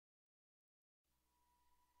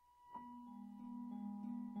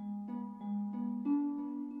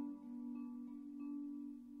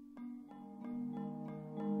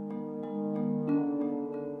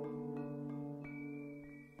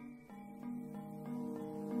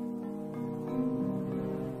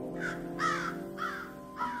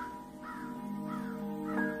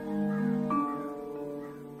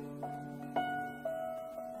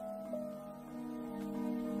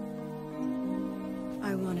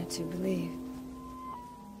wanted to believe.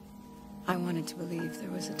 I wanted to believe there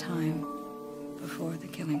was a time before the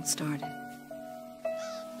killing started.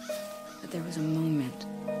 That there was a moment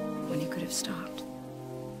when he could have stopped.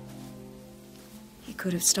 He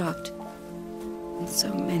could have stopped, and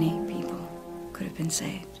so many people could have been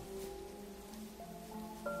saved.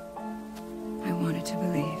 I wanted to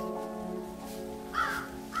believe.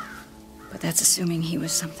 But that's assuming he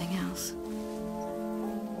was something else.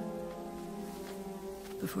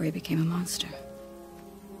 Before he became a monster.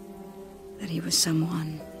 That he was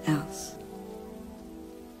someone else.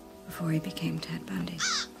 Before he became Ted Bundy.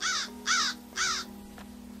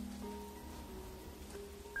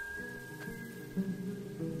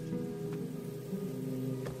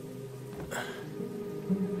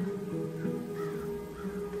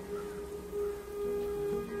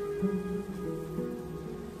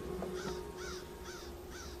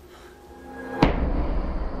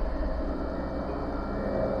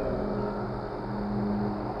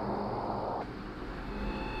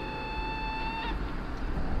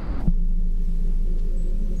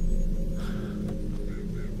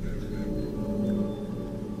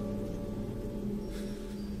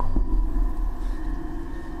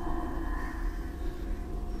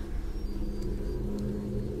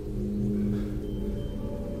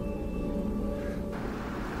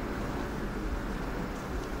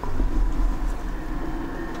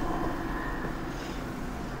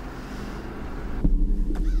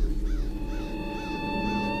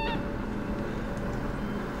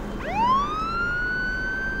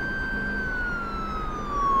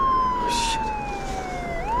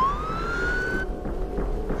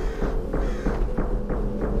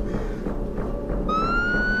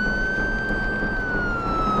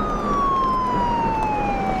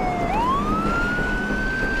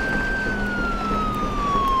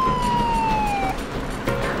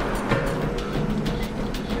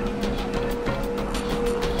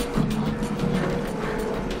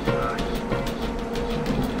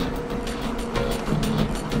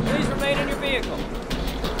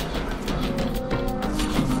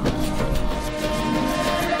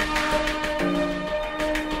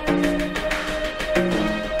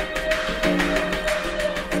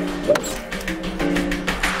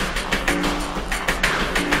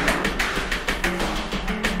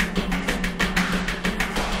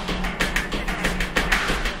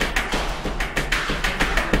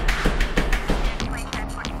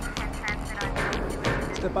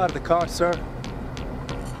 Step out of the car, sir.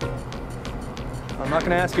 I'm not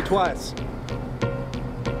gonna ask you twice.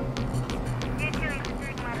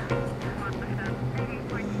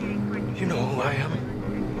 You know who I am?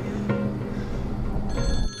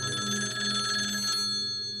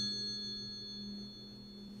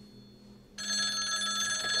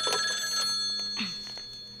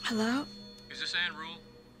 Hello? Is this Ann Rule?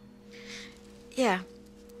 Yeah.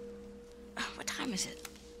 What time is it?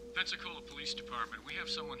 Pensacola Police Department. We have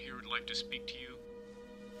someone here who'd like to speak to you.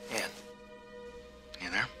 Ann.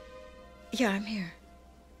 You there? Yeah, I'm here.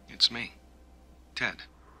 It's me. Ted.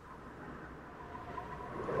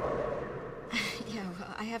 Yeah,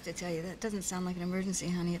 well, I have to tell you, that doesn't sound like an emergency,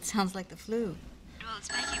 honey. It sounds like the flu. Well,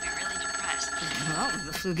 it's making me really depressed. Well,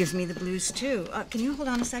 the flu gives me the blues, too. Can you hold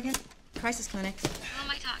on a second? Crisis clinic. Who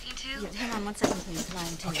am I talking to? Yeah, hang on 1 second, please.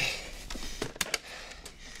 Line 2. Okay.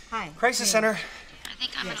 Hi. Crisis center. I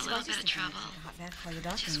think I'm in a little bit of trouble. Call your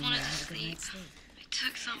doctor. Just wanted to sleep. I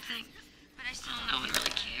took something, but I still no one really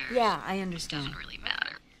cares. Yeah, I It understand. doesn't really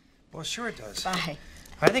matter. Well, sure it does. Bye.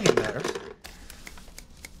 I think it matters.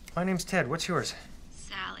 My name's Ted. What's yours?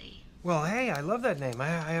 Sally. Well, hey, I love that name. I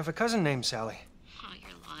have a cousin named Sally. Oh, you're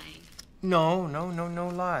lying. No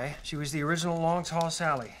lie. She was the original Long Tall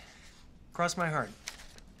Sally. Cross my heart.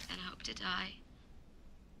 And hope to die.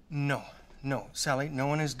 No, Sally, no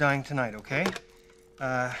one is dying tonight, okay?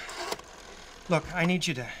 Look, I need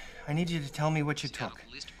you to tell me what you took.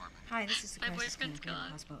 Hi, this is the My crisis boyfriend's clinic.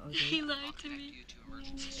 gone. Hospital OD. He lied to me.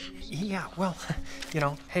 Yeah, well, you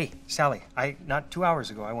know, hey, Sally, not 2 hours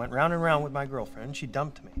ago, I went round and round with my girlfriend. She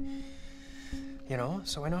dumped me. You know,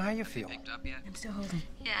 so I know how you feel. I'm still holding.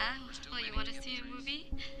 Yeah? Well, you want to see a movie?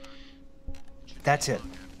 That's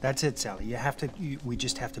it, Sally. We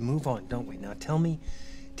just have to move on, don't we? Now tell me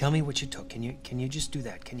what you took. Can you just do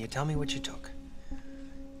that? Can you tell me what you took?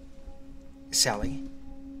 Sally?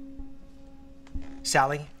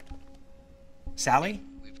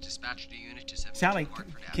 We've dispatched a unit to 7. Sally,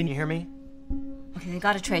 can you hear me? Okay, they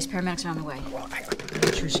got a trace. Paramedics are on the way. Well, I'm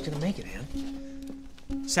not sure she's gonna make it,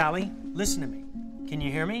 Ann. Sally, listen to me. Can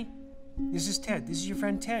you hear me? This is Ted. This is your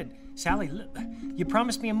friend Ted. Sally, you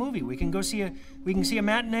promised me a movie. We can see a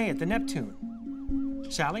matinee at the Neptune.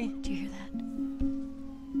 Sally? Do you hear that?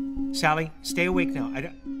 Sally, stay awake now. I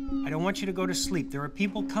don't want you to go to sleep. There are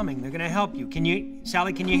people coming. They're gonna help you.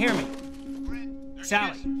 Sally, can you hear me?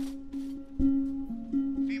 Sally.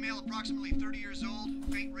 Female, approximately 30 years old,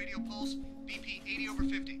 faint radio pulse, BP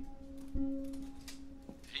 80/50.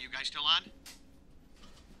 Hey, you guys still on?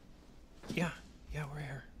 Yeah, we're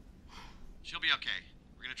here. She'll be okay.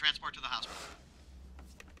 We're gonna transport to the hospital.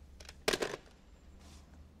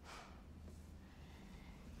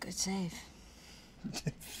 Good save.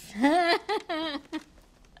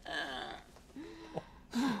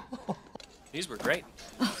 These were great.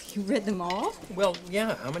 Oh, you read them all? Well,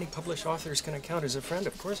 yeah. How many published authors can I count as a friend?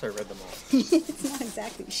 Of course I read them all. It's not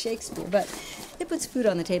exactly Shakespeare, but it puts food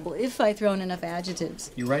on the table if I throw in enough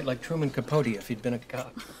adjectives. You write like Truman Capote if he'd been a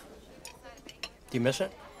cop. Do you miss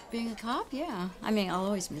it? Being a cop? Yeah. I mean, I'll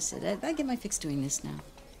always miss it. I get my fix doing this now.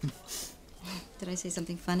 Did I say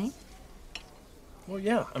something funny? Well,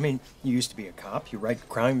 yeah. I mean, you used to be a cop. You write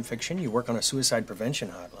crime fiction. You work on a suicide prevention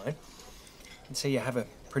hotline. I'd say you have a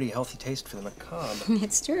pretty healthy taste for the macabre.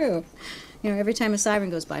 It's true. You know, every time a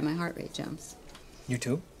siren goes by, my heart rate jumps. You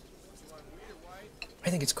too?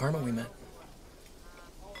 I think it's karma we met.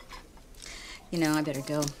 You know, I better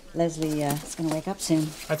go. Leslie is going to wake up soon.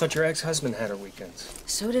 I thought your ex-husband had her weekends.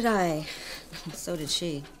 So did I. So did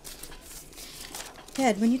she.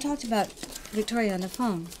 Ted, when you talked about Victoria on the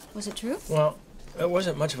phone, was it true? Well, it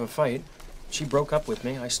wasn't much of a fight. She broke up with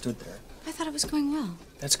me. I stood there. I thought it was going well.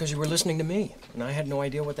 That's because you were listening to me, and I had no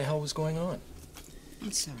idea what the hell was going on.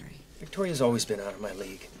 I'm sorry. Victoria's always been out of my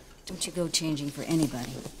league. Don't you go changing for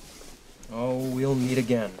anybody. Oh, we'll meet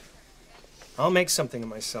again. I'll make something of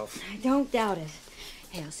myself. I don't doubt it.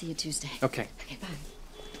 Hey, I'll see you Tuesday. Okay. Okay, bye.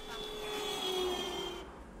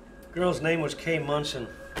 Girl's name was Kay Munson,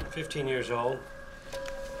 15 years old.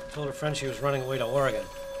 Told her friend she was running away to Oregon.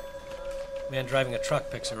 Man driving a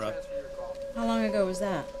truck picks her up. How long ago was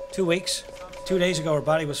that? 2 weeks. 2 days ago, her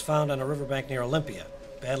body was found on a riverbank near Olympia,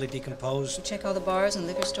 badly You decomposed. check all the bars and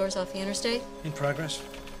liquor stores off the interstate? In progress.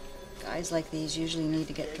 Guys like these usually need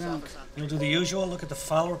to get drunk. You'll do the usual, look at the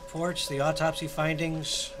file reports, the autopsy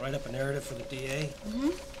findings, write up a narrative for the DA.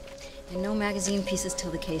 And no magazine pieces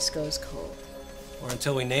till the case goes cold. Or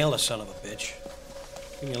until we nail the son of a bitch.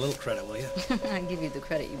 Give me a little credit, will you? I give you the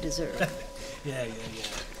credit you deserve. Yeah.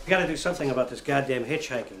 We gotta do something about this goddamn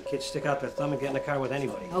hitchhiking. Kids stick out their thumb and get in the car with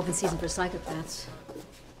anybody. Open season for psychopaths.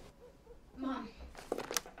 Mom.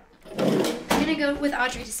 I'm gonna go with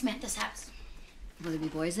Audrey to Samantha's house. Will there be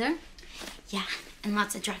boys there? Yeah, and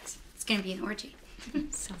lots of drugs. It's gonna be an orgy.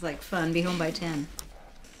 Sounds like fun. Be home by 10.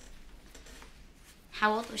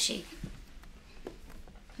 How old was she?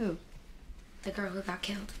 Who? The girl who got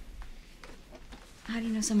killed. How do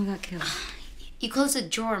you know someone got killed? You closed the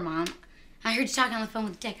drawer, Mom. I heard you talking on the phone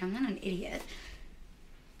with Dick. I'm not an idiot.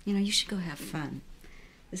 You know, you should go have fun.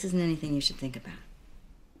 This isn't anything you should think about.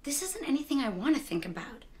 This isn't anything I want to think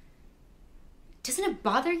about. Doesn't it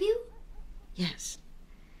bother you? Yes.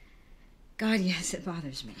 God, yes, it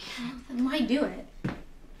bothers me. Well, then why do it?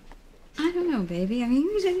 I don't know, baby. I mean,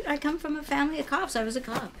 I come from a family of cops. I was a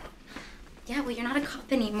cop. Yeah, well, you're not a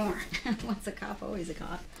cop anymore. Once a cop, always a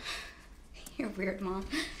cop. You're weird, Mom.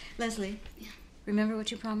 Leslie, remember what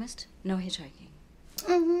you promised? No hitchhiking.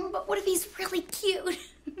 But what if he's really cute?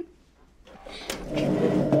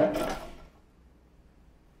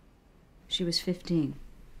 She was 15.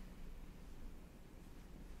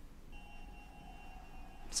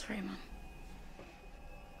 Sorry, Mom.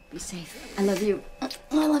 Be safe. I love you.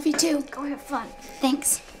 I love you too. Go have fun.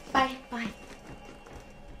 Thanks. Bye. Bye.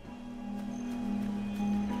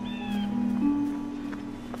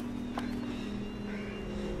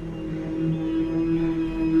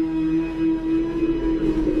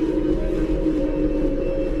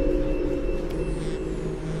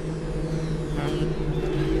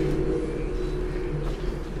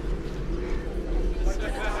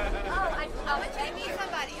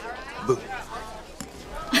 Boo.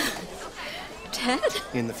 Ted?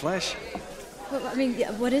 In the flesh. Well, I mean,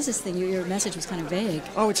 what is this thing? Your message was kind of vague.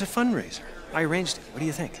 Oh, it's a fundraiser. I arranged it. What do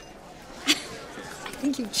you think? I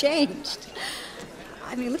think you've changed.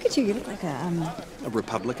 I mean, look at you. You look like a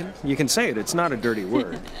Republican? You can say it. It's not a dirty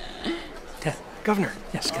word. Ted. Governor.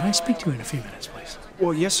 Yes, can I speak to you in a few minutes, please?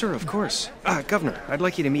 Well, yes, sir, of course. Governor, I'd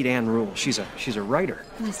like you to meet Ann Rule. She's a writer.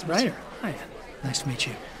 Nice to meet you. Ryder. Hi, Ann. Nice to meet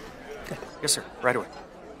you. Yes, sir. Right away.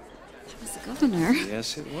 That was the governor.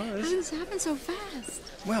 Yes, it How did was. this happen so fast?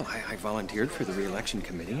 Well, I volunteered for the re-election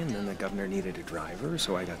committee, and then the governor needed a driver,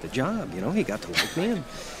 so I got the job. You know, he got to like me, and...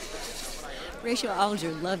 Rachel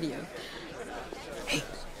Alger, love you.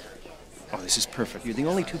 Oh, this is perfect. You're the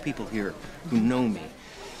only two people here who know me.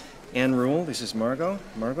 Ann Rule, this is Margot.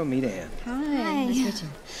 Margot, meet Ann. Hi. Nice to meet you.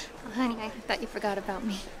 Honey, I thought you forgot about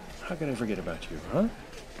me. How could I forget about you, huh?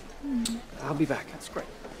 I'll be back. That's great.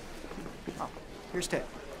 Oh, here's Ted.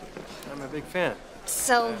 I'm a big fan.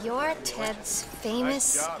 So you're Ted's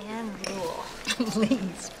famous Anne Rule.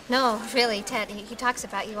 Please. No, really, Ted. He talks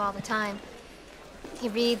about you all the time. He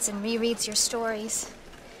reads and rereads your stories.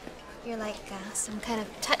 You're like some kind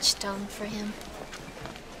of touchstone for him.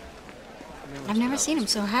 I've never seen him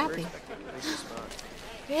so happy.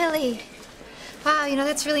 Really? Wow, you know,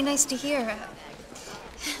 that's really nice to hear.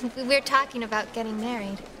 We're talking about getting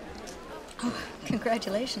married. Oh,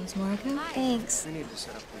 congratulations, Morgan. Thanks. We need to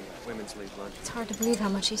set up the women's league lunch. It's hard to believe how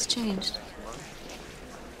much he's changed.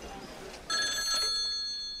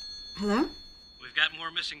 Hello? We've got more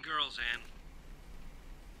missing girls, Ann.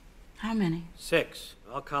 How many? 6.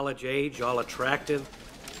 All college age, all attractive.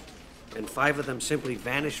 And 5 of them simply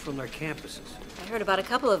vanished from their campuses. I heard about a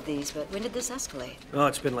couple of these, but when did this escalate? Oh,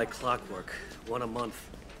 it's been like clockwork. 1 a month.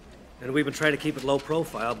 And we've been trying to keep it low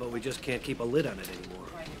profile, but we just can't keep a lid on it anymore.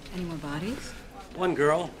 Any more bodies? One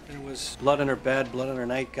girl, there was blood in her bed, blood on her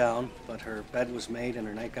nightgown, but her bed was made and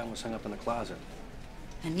her nightgown was hung up in the closet.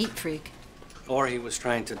 A neat freak. Or he was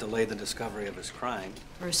trying to delay the discovery of his crime.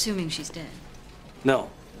 We're assuming she's dead. No.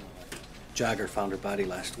 Jogger found her body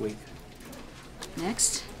last week.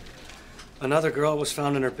 Next? Another girl was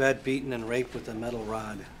found in her bed, beaten and raped with a metal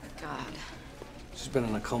rod. God. She's been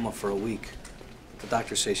in a coma for a week. The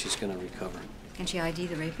doctors say she's gonna recover. Can she ID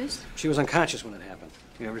the rapist? She was unconscious when it happened.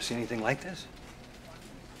 You ever see anything like this?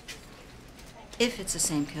 If it's the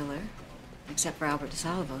same killer, except for Albert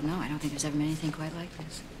DeSalvo, no, I don't think there's ever been anything quite like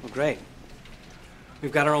this. Well, great.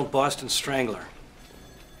 We've got our own Boston Strangler.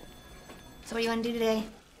 So what do you want to do today?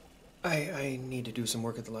 I need to do some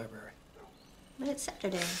work at the library. But it's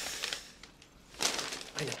Saturday.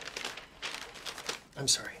 I know. I'm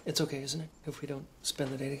sorry. It's okay, isn't it, if we don't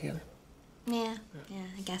spend the day together? Yeah,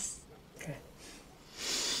 I guess. Okay.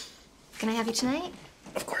 Can I have you tonight?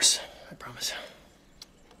 Of course. I promise.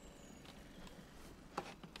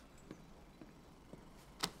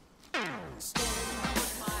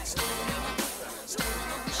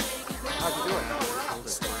 How'd you do it?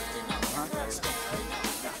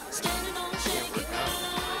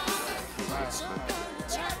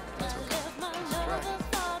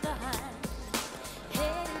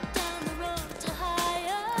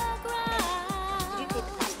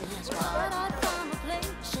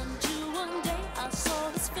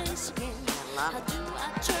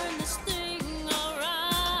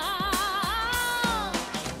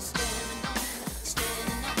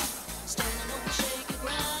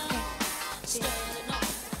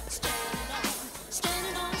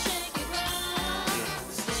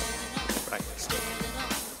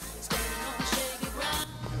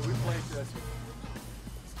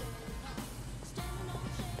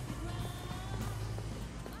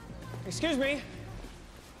 Excuse me.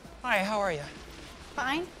 Hi, how are you?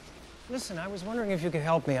 Fine. Listen, I was wondering if you could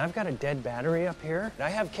help me. I've got a dead battery up here. I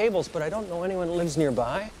have cables, but I don't know anyone that lives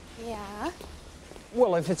nearby. Yeah.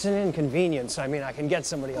 Well, if it's an inconvenience, I mean, I can get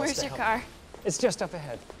somebody else Where's to your help. car? It's just up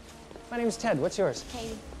ahead. My name's Ted. What's yours?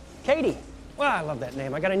 Katie. Katie. Well, I love that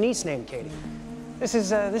name. I got a niece named Katie. This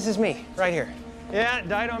is me, right here. Yeah, it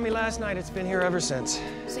died on me last night. It's been here ever since.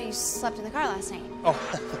 So you slept in the car last night?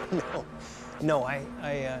 Oh, no.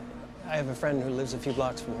 I have a friend who lives a few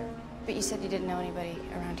blocks from here. But you said you didn't know anybody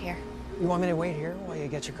around here. You want me to wait here while you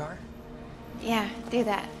get your car? Yeah, do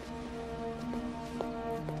that.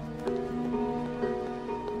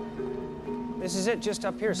 This is it, just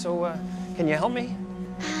up here. So, can you help me?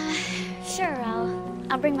 Sure,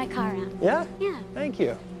 I'll bring my car out. Yeah? Yeah. Thank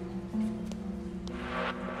you.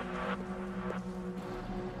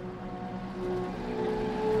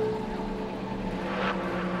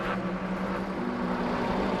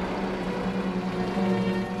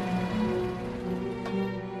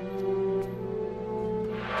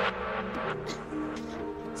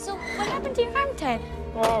 So, what happened to your arm, Ted?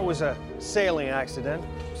 Oh, it was a sailing accident.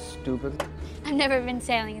 Stupid. I've never been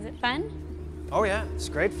sailing. Is it fun? Oh, yeah, it's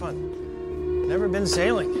great fun. Never been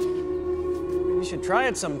sailing. You should try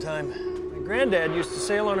it sometime. My granddad used to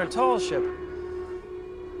sail on a tall ship.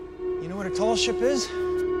 You know what a tall ship is?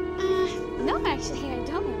 No, actually, I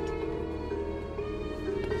don't.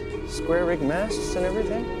 Square rig masts and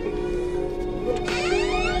everything?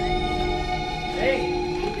 Hey!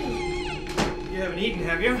 You haven't eaten,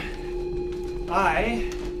 have you? I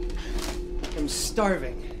am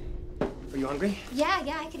starving. Are you hungry? Yeah,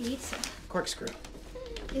 I could eat some. Corkscrew.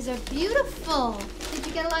 These are beautiful. Did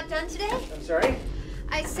you get a lot done today? I'm sorry?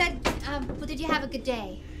 I said, well, did you have a good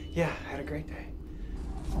day? Yeah, I had a great day.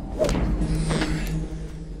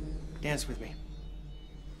 Dance with me.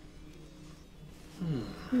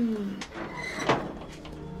 So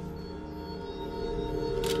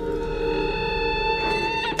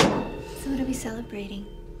what are we celebrating?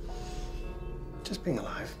 Just being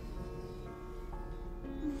alive.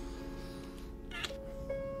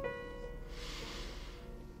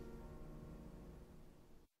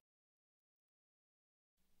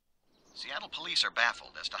 Seattle police are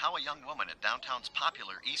baffled as to how a young woman at downtown's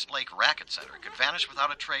popular East Lake Racket Center could vanish without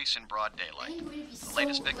a trace in broad daylight. The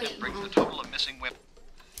latest victim brings the total of missing women.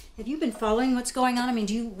 Have you been following what's going on? I mean,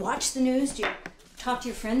 do you watch the news? Do you talk to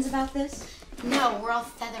your friends about this? No, we're all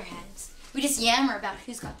featherheads. We just yammer about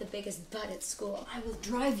who's got the biggest butt at school. I will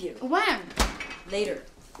drive you. When? Later.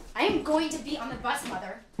 I am going to be on the bus,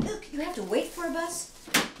 Mother. Look, you have to wait for a bus.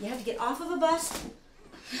 You have to get off of a bus.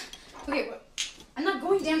 Okay, I'm not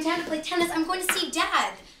going downtown to play tennis. I'm going to see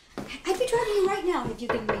Dad. I'd be driving you right now if you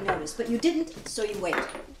gave me notice, but you didn't, so you wait.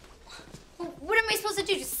 Well, what am I supposed to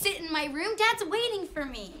do? Just sit in my room? Dad's waiting for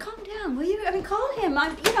me. Calm down, will you? I mean, call him.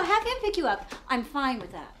 Have him pick you up. I'm fine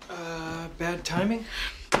with that. Bad timing?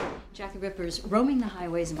 Jackie Ripper's roaming the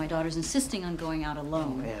highways and my daughter's insisting on going out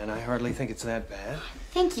alone. Man, I hardly think it's that bad.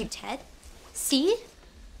 Thank you, Ted. See?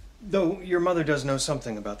 Though your mother does know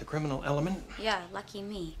something about the criminal element. Yeah, lucky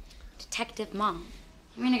me. Detective Mom.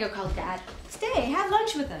 I'm gonna go call Dad. Stay, have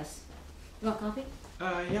lunch with us. You want coffee?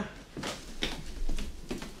 Yeah.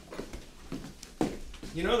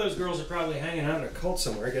 You know those girls are probably hanging out in a cult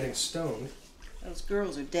somewhere getting stoned. Those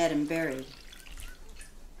girls are dead and buried.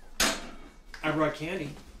 I brought candy.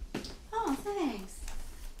 Oh, thanks.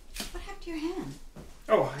 What happened to your hand?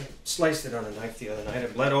 Oh, I sliced it on a knife the other night.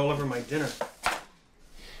 It bled all over my dinner.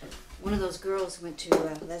 One of those girls went to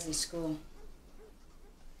Leslie's school.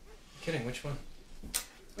 Kidding, which one?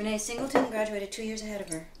 Renee Singleton graduated 2 years ahead of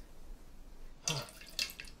her. Huh.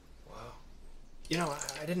 Wow. You know,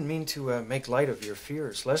 I didn't mean to make light of your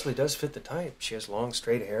fears. Leslie does fit the type. She has long,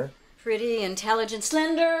 straight hair. Pretty, intelligent,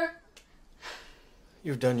 slender.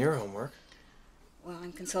 You've done your homework. Well,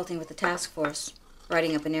 I'm consulting with the task force,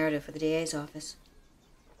 writing up a narrative for the DA's office.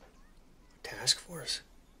 Task force?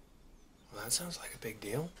 Well, that sounds like a big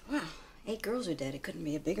deal. Well, 8 girls are dead. It couldn't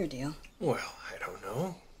be a bigger deal. Well, I don't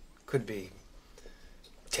know. Could be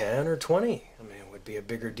 10 or 20. I mean, it would be a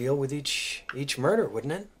bigger deal with each murder,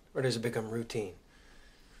 wouldn't it? Or does it become routine?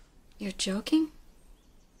 You're joking?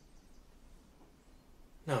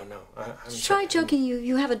 No, I'm Try joking.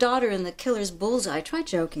 You have a daughter in the killer's bullseye. Try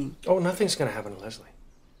joking. Oh, nothing's gonna happen to Leslie.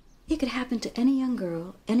 It could happen to any young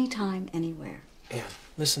girl, anytime, anywhere. Anne,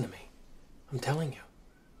 listen to me. I'm telling you,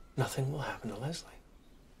 nothing will happen to Leslie.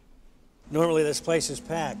 Normally this place is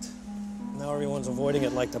packed. Now everyone's avoiding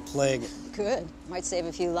it like the plague. Good. Might save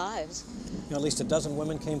a few lives. You know, at least a dozen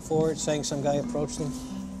women came forward saying some guy approached them.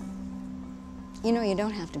 You know, you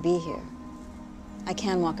don't have to be here. I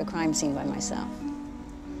can walk a crime scene by myself.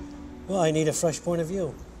 Well, I need a fresh point of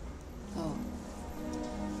view. Oh.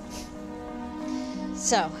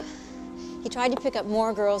 So, he tried to pick up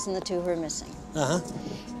more girls than the 2 who are missing. Uh-huh.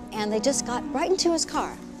 And they just got right into his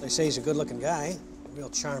car. They say he's a good-looking guy, a real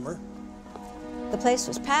charmer. The place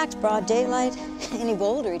was packed, broad daylight. Any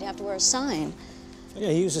bolder, he'd have to wear a sign. Yeah,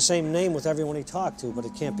 he used the same name with everyone he talked to, but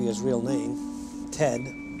it can't be his real name. Ted.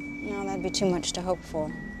 No, that'd be too much to hope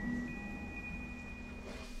for.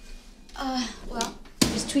 Well,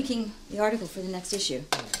 just tweaking the article for the next issue.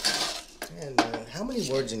 And how many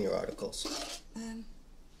words in your articles?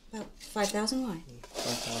 About 5,000. Why?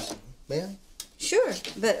 5,000. Man? Sure,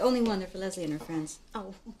 but only one. They're for Leslie and her friends.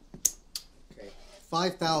 Oh. Okay.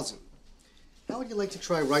 5,000. How would you like to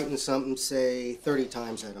try writing something, say, 30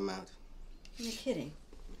 times that amount? You're kidding.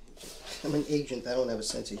 I'm an agent. I don't have a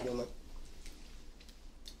sense of humor.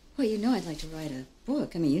 Well, you know I'd like to write a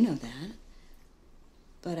book. I mean, you know that.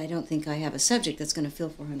 But I don't think I have a subject that's going to fill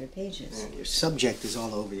 400 pages. Man, your subject is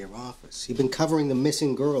all over your office. You've been covering the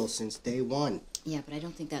missing girls since day one. Yeah, but I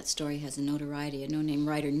don't think that story has the notoriety a no-name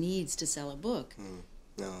writer needs to sell a book.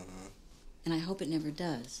 No. And I hope it never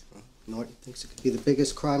does. Well, Norton thinks it could be the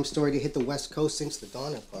biggest crime story to hit the West Coast since the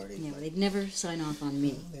Donner Party. Yeah, well, they'd never sign off on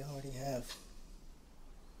me. Well, they already have.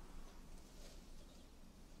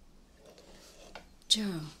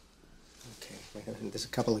 Joe. Okay, there's a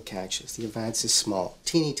couple of catches. The advance is small.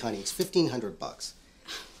 Teeny tiny. It's $1,500. Well,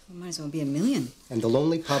 might as well be $1 million. And they'll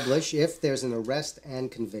only publish if there's an arrest and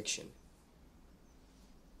conviction.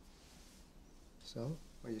 So,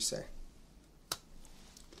 what do you say?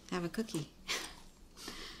 Have a cookie.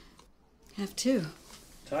 Have 2.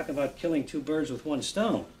 Talk about killing 2 birds with 1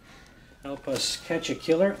 stone. Help us catch a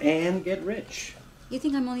killer and get rich. You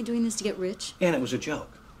think I'm only doing this to get rich? And it was a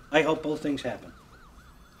joke. I hope both things happen.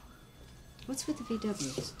 What's with the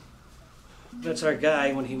VWs? That's our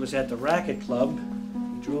guy when he was at the racket club.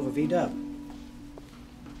 He drove a V-dub.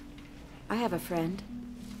 I have a friend.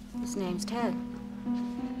 His name's Ted.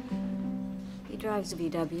 He drives a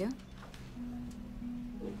VW.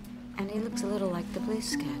 And he looks a little like the police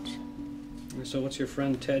sketch. So what's your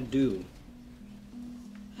friend Ted do?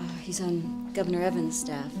 He's on Governor Evans'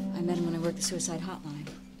 staff. I met him when I worked the suicide hotline.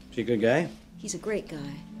 Is he a good guy? He's a great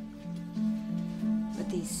guy. But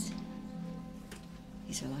these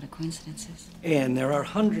are a lot of coincidences. And there are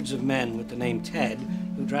hundreds of men with the name Ted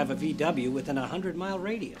who drive a VW within a 100-mile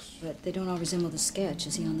radius. But they don't all resemble the sketch.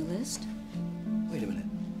 Is he on the list? Wait a minute.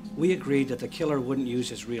 We agreed that the killer wouldn't use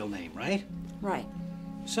his real name, right? Right.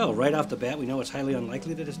 So, right off the bat, we know it's highly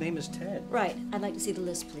unlikely that his name is Ted. Right. I'd like to see the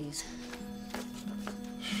list, please.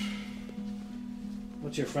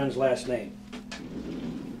 What's your friend's last name?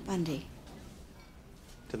 Bundy.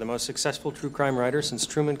 To the most successful true crime writer since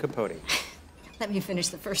Truman Capote. Let me finish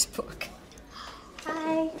the first book.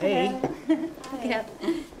 Hi. Hey. Look it up.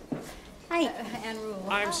 Hi. Anne Rule.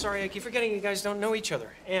 I'm sorry, I keep forgetting you guys don't know each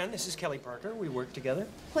other. Anne, this is Kelly Parker. We work together.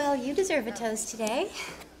 Well, you deserve a toast today.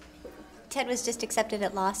 Ted was just accepted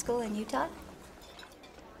at law school in Utah.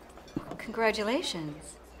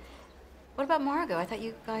 Congratulations. What about Margot? I thought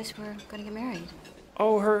you guys were going to get married.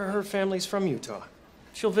 Oh, her family's from Utah.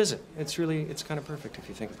 She'll visit. It's kind of perfect if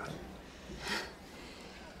you think about it.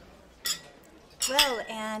 Well,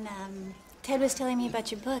 and Ted was telling me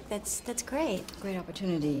about your book. That's great. Great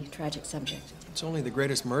opportunity, tragic subject. It's only the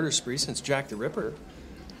greatest murder spree since Jack the Ripper.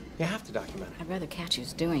 You have to document it. I'd rather catch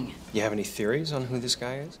who's doing it. You have any theories on who this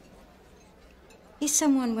guy is? He's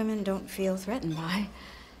someone women don't feel threatened by,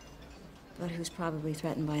 but who's probably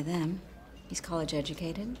threatened by them. He's college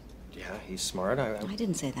educated. Yeah, he's smart. I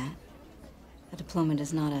didn't say that. A diploma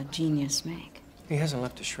does not a genius make. He hasn't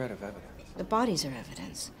left a shred of evidence. The bodies are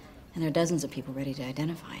evidence, and there are dozens of people ready to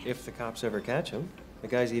identify him. If the cops ever catch him, the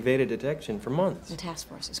guy's evaded detection for months. The task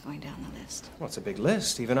force is going down the list. Well, it's a big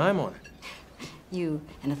list. Even I'm on it. You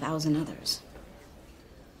and 1,000 others.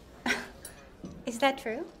 Is that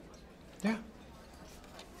true? Yeah.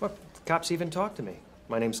 Look, the cops even talk to me.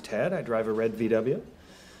 My name's Ted. I drive a red VW.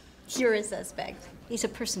 You're a suspect. He's a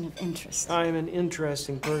person of interest. I'm an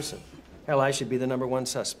interesting person. Hell, I should be the #1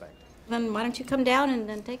 suspect. Then why don't you come down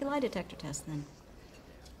and take a lie detector test then?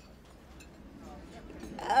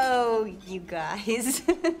 Oh, you guys.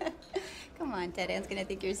 Come on, Ted. Anne's gonna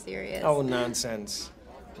think you're serious. Oh, nonsense.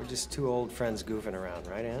 We're just two old friends goofing around,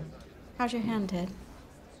 right, Anne? How's your hand, Ted?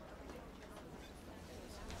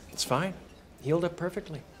 It's fine. Healed up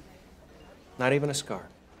perfectly. Not even a scar.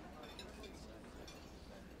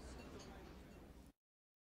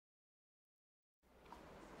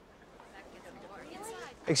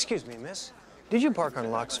 Excuse me, miss. Did you park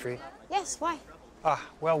on Lock Street? Yes, why?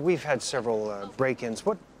 Well, we've had several break-ins.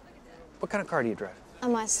 What kind of car do you drive? A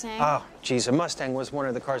Mustang. Oh, geez, a Mustang was one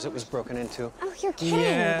of the cars that was broken into. Oh, you're kidding.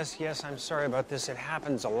 Yes, I'm sorry about this. It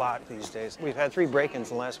happens a lot these days. We've had 3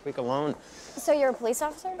 break-ins in the last week alone. So you're a police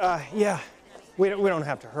officer? Yeah. We don't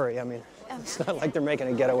have to hurry. I mean, it's not like they're making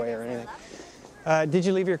a getaway or anything. Did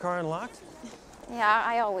you leave your car unlocked? Yeah,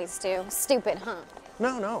 I always do. Stupid, huh?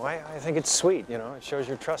 No, I think it's sweet, you know. It shows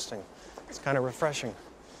you're trusting. It's kind of refreshing.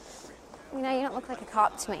 You know, you don't look like a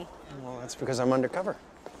cop to me. Well, that's because I'm undercover.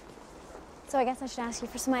 So I guess I should ask you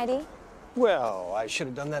for some ID? Well, I should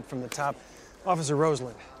have done that from the top. Officer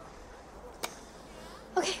Roseland.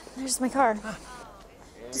 Okay, there's my car.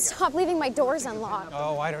 Stop leaving my doors unlocked.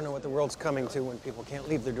 Oh, I don't know what the world's coming to when people can't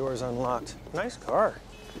leave their doors unlocked. Nice car.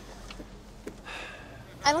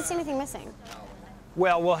 I don't see anything missing.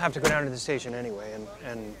 Well, we'll have to go down to the station anyway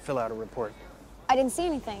and fill out a report. I didn't see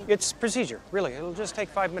anything. It's procedure, really. It'll just take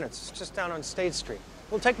 5 minutes. It's just down on State Street.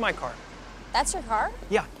 We'll take my car. That's your car?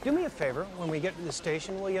 Yeah, do me a favor. When we get to the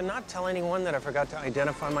station, will you not tell anyone that I forgot to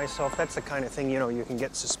identify myself? That's the kind of thing, you know, you can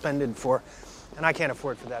get suspended for. And I can't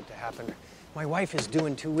afford for that to happen. My wife is due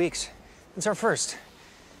in 2 weeks. It's our first.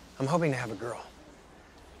 I'm hoping to have a girl.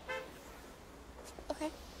 Okay.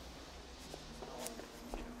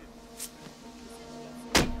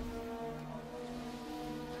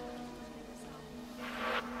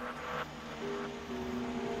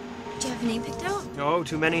 Do you have a name picked out? Oh,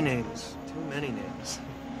 too many names. Too many names.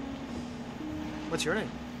 What's your name?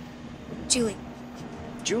 Julie.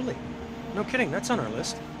 Julie. No kidding, that's on our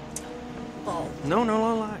list. Oh. No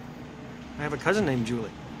lie. I have a cousin named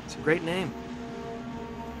Julie. It's a great name.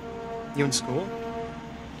 You in school?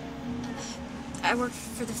 I work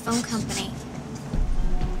for the phone company.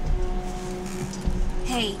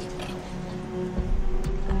 Hey,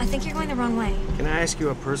 I think you're going the wrong way. Can I ask you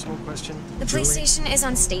a personal question? The police station is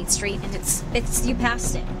on State Street, and it's you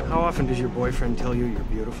passed it. How often does your boyfriend tell you you're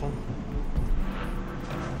beautiful?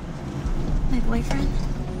 My boyfriend?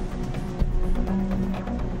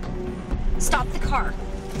 Stop the car.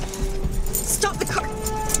 Stop the car.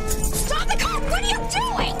 Stop the car! What are you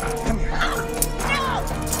doing? Come here.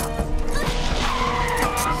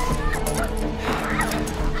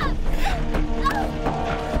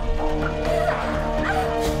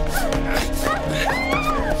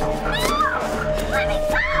 Let me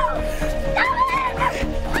go!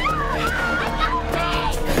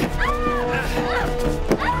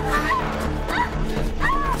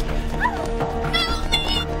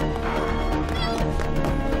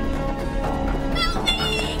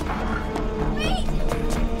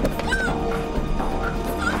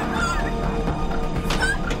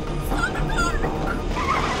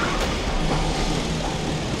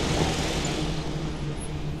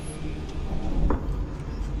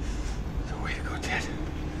 Way to go, Ted.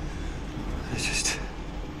 It's just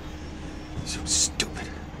so stupid.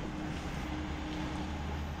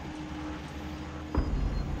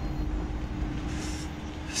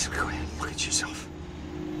 Just go ahead and look at yourself.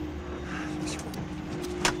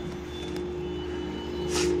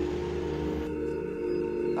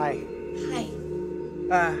 Hi. Hi.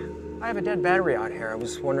 I have a dead battery out here. I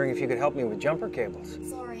was wondering if you could help me with jumper cables.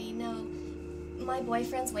 Sorry, no. My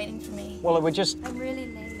boyfriend's waiting for me. Well, it would just I'm really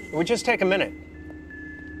late. it would just take a minute.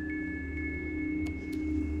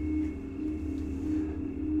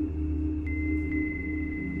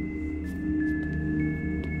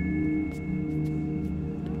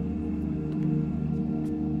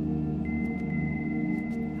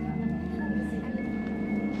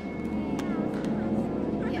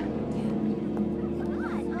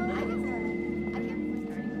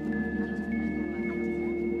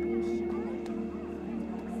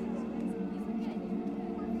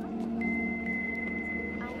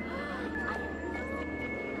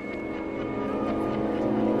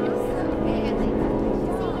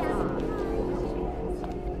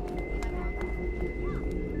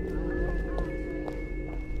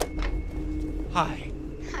 Hi.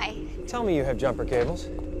 Hi. Tell me you have jumper cables.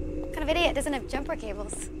 What kind of idiot doesn't have jumper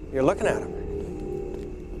cables? You're looking at them.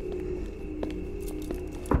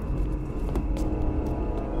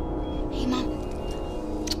 Hey, Mom.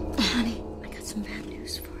 Honey, I got some bad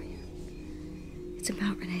news for you. It's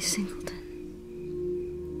about Renee Singleton.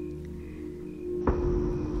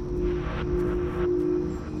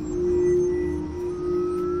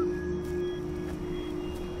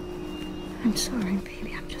 I'm sorry,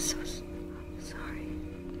 baby. I'm just so sorry.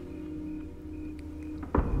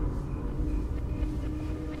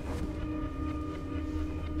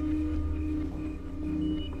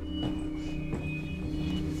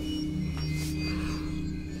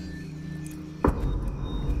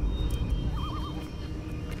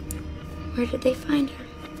 Where did they find her?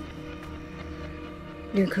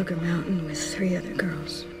 Near Cougar Mountain with 3 other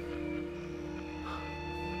girls.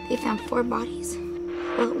 They found 4 bodies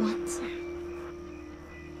all at once.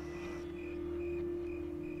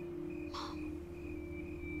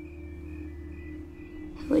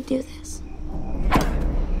 Who would do this? I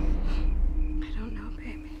don't know,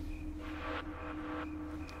 baby.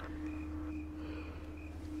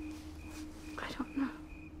 I don't know.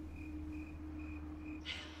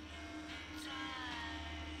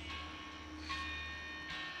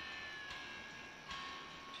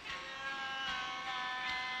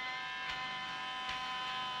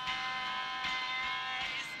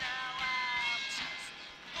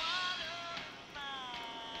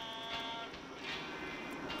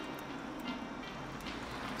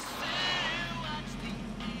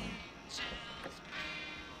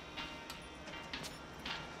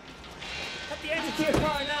 Cut the engine to your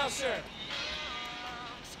car now, sir.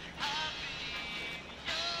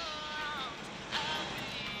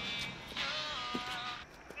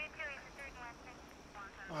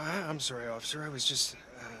 Oh, I'm sorry, officer. I was just.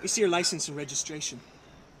 We see your license and registration.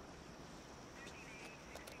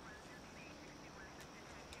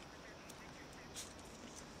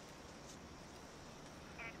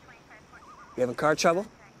 You having car trouble?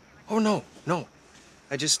 Oh, no.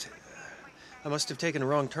 I just. I must have taken a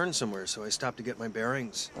wrong turn somewhere, so I stopped to get my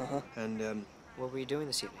bearings. Uh-huh. And, What were you doing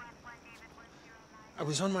this evening? I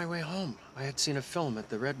was on my way home. I had seen a film at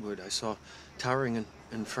the Redwood. I saw Towering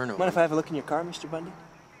Inferno. Mind if I have a look in your car, Mr. Bundy?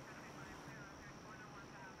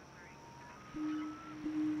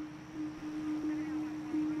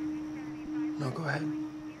 No, go ahead.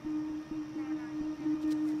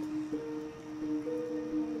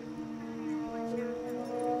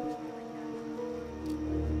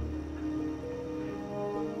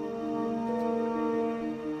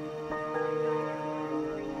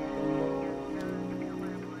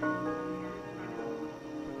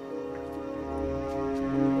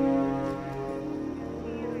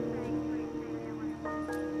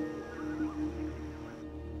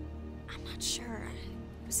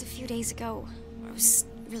 days ago. I was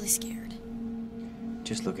really scared.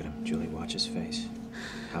 Just look at him, Julie. Watch his face.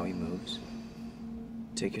 How he moves.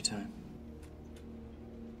 Take your time.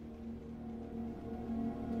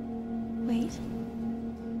 Wait.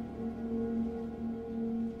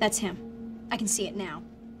 That's him. I can see it now.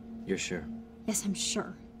 You're sure? Yes, I'm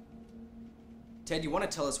sure. Ted, you want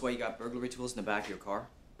to tell us why you got burglary tools in the back of your car?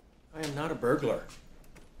 I am not a burglar.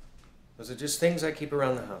 Those are just things I keep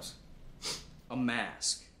around the house. A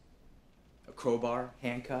mask. A crowbar,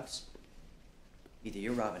 handcuffs. Either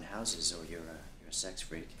you're robbing houses or you're a sex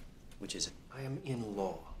freak. Which is it? I am in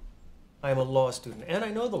law. I am a law student, and I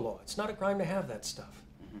know the law. It's not a crime to have that stuff.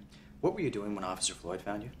 What were you doing when Officer Floyd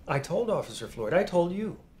found you? I told Officer Floyd. I told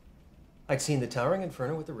you. I'd seen the towering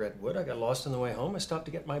inferno with the redwood. I got lost on the way home. I stopped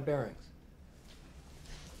to get my bearings.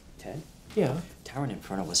 Ted? Yeah? Towering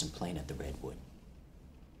Inferno wasn't playing at the redwood.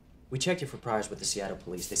 We checked you for priors with the Seattle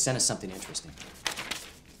police. They sent us something interesting.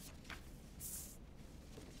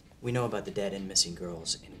 We know about the dead and missing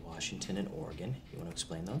girls in Washington and Oregon. You want to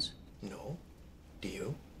explain those? No. Do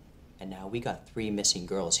you? And now we got 3 missing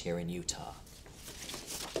girls here in Utah.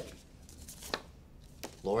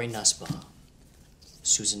 Lori Nussbaum,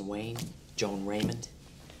 Susan Wayne, Joan Raymond.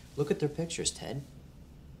 Look at their pictures, Ted.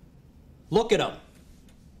 Look at them!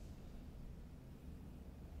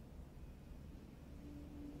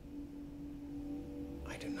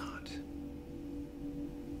 I do not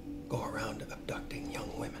go around abducting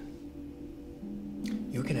young women.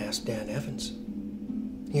 You can ask Dan Evans.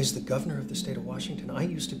 He is the governor of the state of Washington. I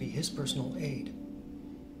used to be his personal aide.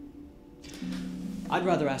 I'd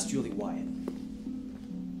rather ask Julie Wyatt.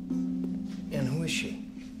 And who is she?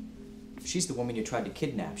 She's the woman you tried to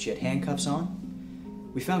kidnap. She had handcuffs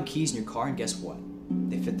on. We found keys in your car, and guess what?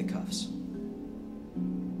 They fit the cuffs.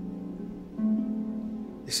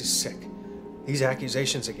 This is sick. These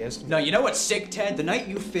accusations against me. No, you know what's sick, Ted? The night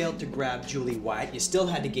you failed to grab Julie Wyatt, you still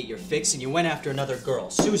had to get your fix, and you went after another girl,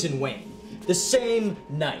 Susan Wayne. The same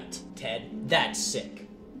night, Ted. That's sick.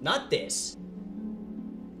 Not this.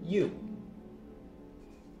 You.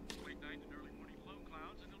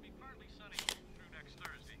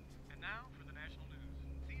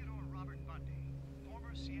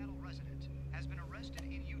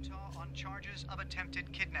 Charges of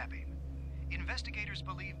attempted kidnapping. Investigators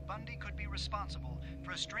believe Bundy could be responsible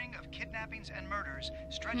for a string of kidnappings and murders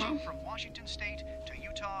stretching from Washington State to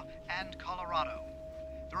Utah and Colorado.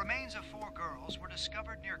 The remains of 4 girls were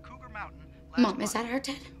discovered near Cougar Mountain last Mom, month. is that her,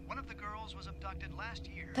 Ted? One of the girls was abducted last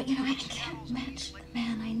year. But you know, I can't match the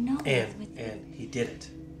man I know. And he did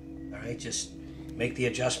it. All right, just make the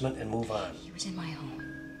adjustment and move on. He was in my home.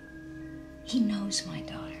 He knows my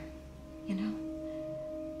daughter, you know?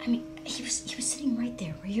 I mean, he was sitting right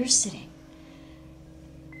there where you're sitting.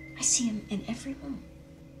 I see him in every room.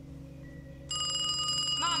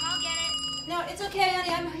 Mom, I'll get it. No, it's okay, honey.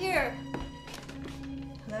 I'm here.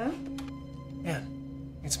 Hello?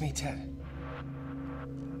 Ann, it's me, Ted.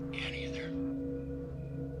 Ann, are you there?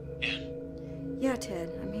 Ann? Yeah,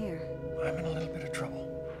 Ted, I'm here. I'm in a little bit of trouble.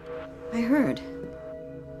 I heard.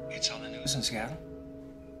 It's on the news in Seattle?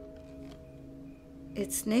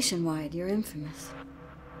 It's nationwide. You're infamous.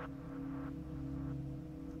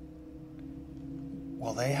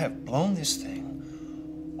 Well, they have blown this thing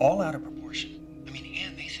all out of proportion. I mean,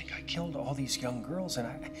 Ann, they think I killed all these young girls, and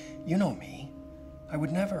you know me. I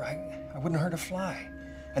would never, I wouldn't hurt a fly.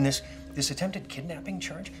 And this attempted kidnapping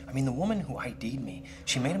charge, I mean, the woman who ID'd me,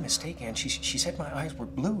 she made a mistake, Ann. She said my eyes were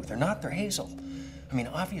blue. They're not, they're hazel. I mean,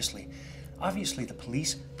 obviously the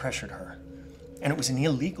police pressured her. And it was an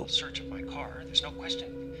illegal search of my car. There's no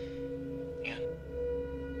question. Ann?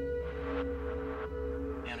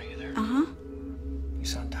 Ann, are you there? Uh-huh. You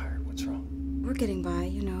sound tired. What's wrong? We're getting by,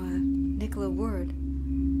 you know, a nickel a word.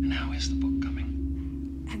 And how is the book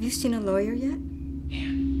coming? Have you seen a lawyer yet?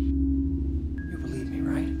 Ann, you believe me,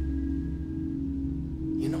 right?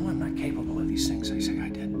 You know I'm not capable of these things I say I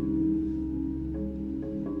did.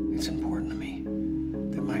 It's important to me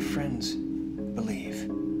that my friends believe.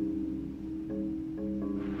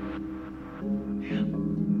 Ann?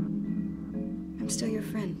 I'm still your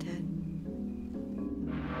friend, Ted.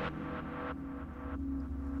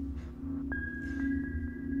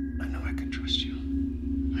 I know I could trust you.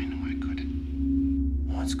 I know I could.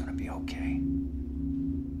 Oh, it's gonna be okay.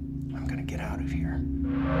 I'm gonna get out of here.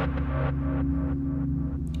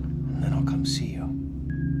 And then I'll come see you.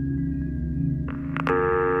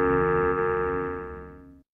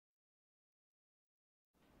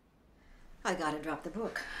 I gotta drop the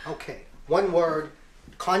book. Okay, 1 word,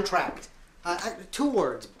 contract. 2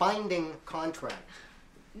 words, binding contract.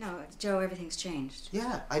 No, Joe, everything's changed.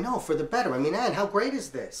 Yeah, I know, for the better. I mean, Anne, how great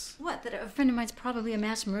is this? What, that a friend of mine's probably a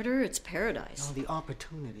mass murderer? It's paradise. Oh, the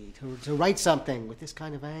opportunity to write something with this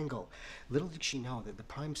kind of angle. Little did she know that the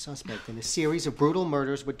prime suspect in a series of brutal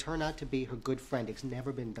murders would turn out to be her good friend. It's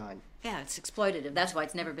never been done. Yeah, it's exploitative. That's why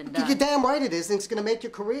it's never been done. You're damn right it is, and it's going to make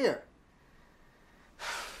your career.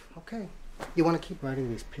 Okay. You want to keep writing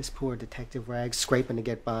these piss-poor detective rags, scraping to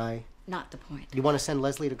get by? Not the point. You want to send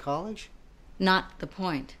Leslie to college? Not the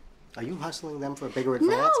point. Are you hustling them for a bigger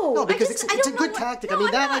advance? No, because it's a good tactic. No, I mean,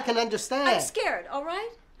 I'm that not. I can understand. I'm scared, all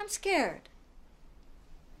right? I'm scared.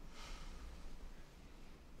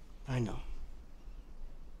 I know.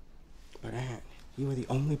 But Anne, you are the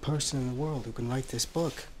only person in the world who can write this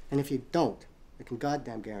book. And if you don't, I can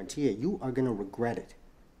goddamn guarantee you are going to regret it.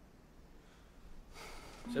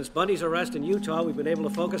 Since Bundy's arrest in Utah, we've been able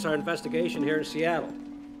to focus our investigation here in Seattle.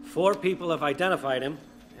 4 people have identified him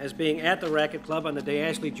as being at the racket club on the day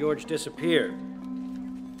Ashley George disappeared.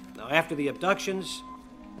 Now, after the abductions,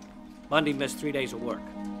 Bundy missed 3 days of work.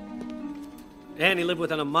 And he lived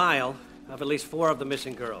within a mile of at least 4 of the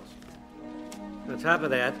missing girls. On top of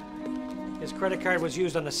that, his credit card was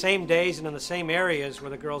used on the same days and in the same areas where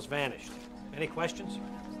the girls vanished. Any questions?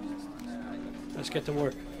 Let's get to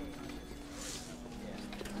work.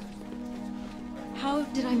 How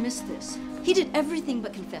did I miss this? He did everything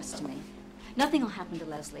but confess to me. Nothing will happen to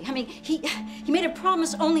Leslie. I mean, he made a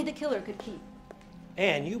promise only the killer could keep.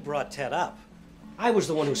 And you brought Ted up. I was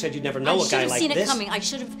the one who said you'd never know a guy like this. I should have seen it coming. I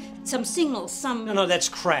should have... Some signals, some... No, that's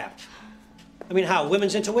crap. I mean, how?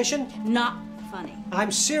 Women's intuition? Not funny.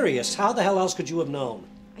 I'm serious. How the hell else could you have known?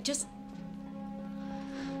 I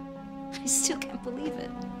still can't believe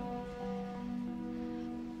it.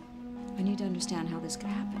 I need to understand how this could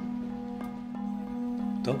happen.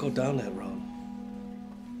 Don't go down that road.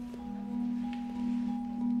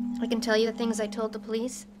 I can tell you the things I told the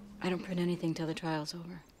police. I don't print anything till the trial's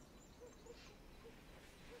over.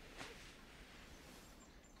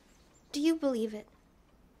 Do you believe it?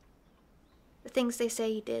 The things they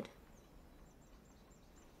say he did.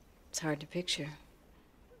 It's hard to picture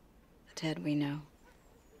the Ted we know.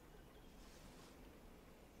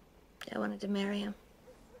 I wanted to marry him.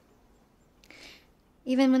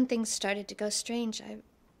 Even when things started to go strange,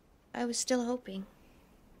 I was still hoping.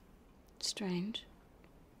 Strange?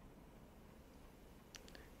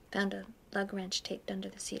 Found a lug wrench taped under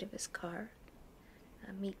the seat of his car.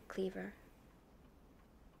 A meat cleaver.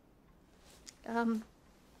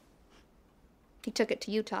 He took it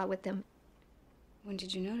to Utah with him. When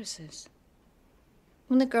did you notice this?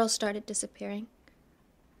 When the girls started disappearing.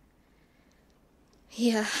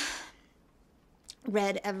 He,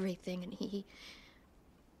 read everything, and he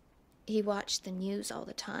watched the news all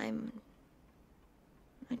the time.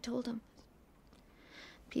 I told him,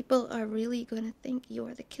 people are really going to think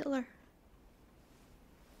you're the killer.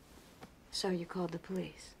 So you called the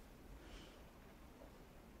police?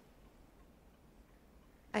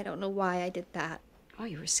 I don't know why I did that. Oh,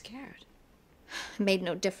 you were scared. It made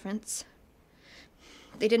no difference.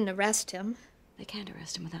 They didn't arrest him. They can't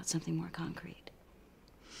arrest him without something more concrete.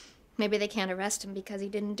 Maybe they can't arrest him because he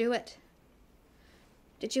didn't do it.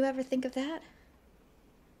 Did you ever think of that?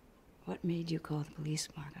 What made you call the police,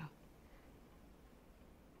 Margot?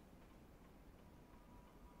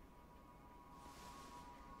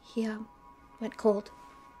 He, went cold.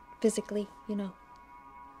 Physically, you know.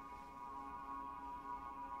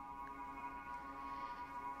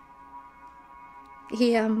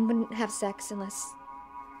 He, wouldn't have sex unless,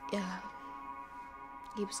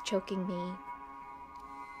 he was choking me or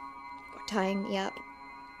tying me up.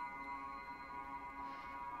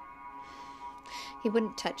 He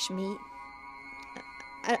wouldn't touch me.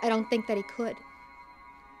 I don't think that he could.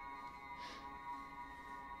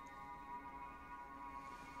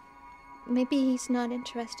 Maybe he's not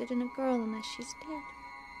interested in a girl unless she's dead.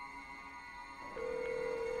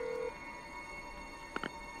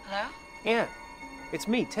 Hello? Yeah, it's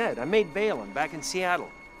me, Ted. I made bail. I'm back in Seattle.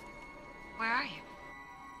 Where are you?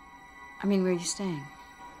 I mean, where are you staying?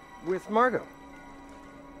 With Margot.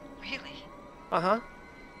 Really? Uh-huh.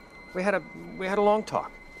 We had a long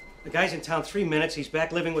talk. The guy's in town 3 minutes. He's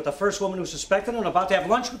back living with the first woman who suspected him and about to have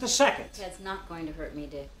lunch with the second. Ted's not going to hurt me,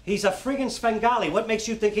 Dick. He's a friggin' Svengali. What makes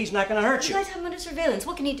you think he's not gonna hurt You you? guys have him under surveillance.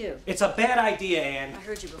 What can he do? It's a bad idea, Ann. I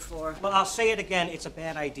heard you before. Well, I'll say it again. It's a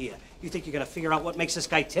bad idea. You think you're gonna figure out what makes this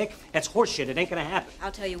guy tick? That's horseshit. It ain't gonna happen.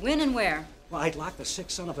 I'll tell you when and where. Well, I'd lock the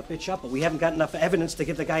sick son of a bitch up, but we haven't got enough evidence to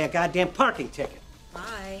give the guy a goddamn parking ticket.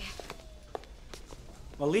 Bye.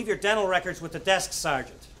 Well, leave your dental records with the desk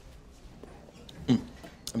sergeant.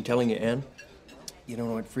 I'm telling you, Ann, you don't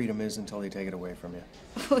know what freedom is until they take it away from you.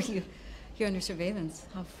 Oh, you you're under surveillance.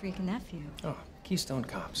 How free can that feel? Oh, Keystone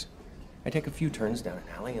Cops. I take a few turns down an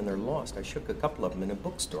alley and they're lost. I shook a couple of them in a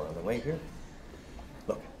bookstore on the way here.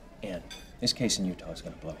 Look, Ann, this case in Utah is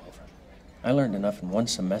going to blow over. I learned enough in one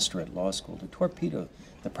semester at law school to torpedo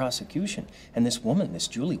the prosecution. And this woman, this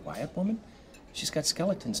Julie Wyatt woman, she's got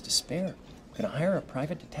skeletons to spare. I'm going to hire a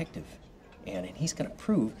private detective, Ann, and he's going to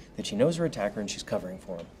prove that she knows her attacker and she's covering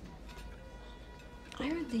for him. I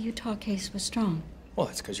heard the Utah case was strong. Well,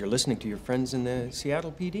 that's because you're listening to your friends in the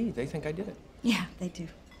Seattle PD. They think I did it. Yeah, they do.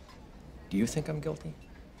 Do you think I'm guilty?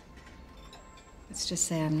 Let's just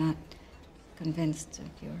say I'm not convinced of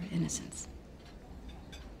your innocence.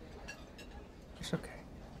 It's okay.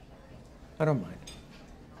 I don't mind.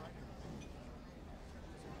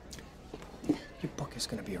 Your book is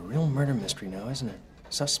going to be a real murder mystery now, isn't it?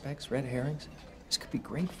 Suspects, red herrings. This could be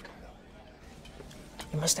great for you.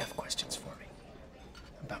 You must have questions for me.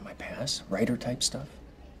 About my past, writer-type stuff.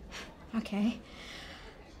 Okay.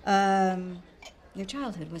 Your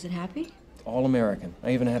childhood, was it happy? All American.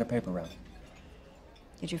 I even had a paper route.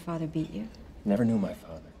 Did your father beat you? Never knew my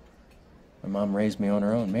father. My mom raised me on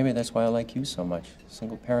her own. Maybe that's why I like you so much.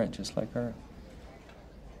 Single parent just like her.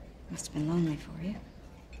 Must have been lonely for you.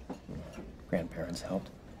 Grandparents helped,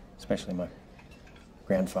 especially my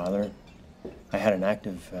grandfather. I had an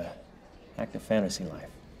active fantasy life.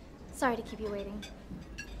 Sorry to keep you waiting.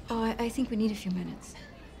 Oh, I think we need a few minutes.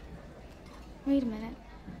 Wait a minute.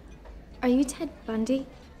 Are you Ted Bundy?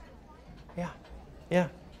 Yeah,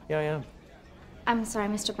 I am. I'm sorry,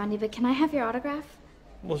 Mr. Bundy, but can I have your autograph?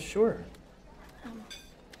 Well, sure.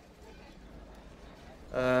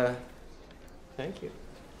 Thank you.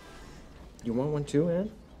 You want one too,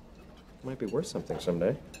 Ann? Might be worth something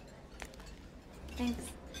someday. Thanks.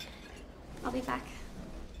 I'll be back.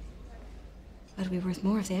 That'll be worth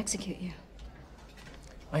more if they execute you.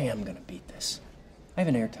 I am gonna beat this. I have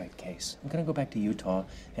an airtight case. I'm gonna go back to Utah,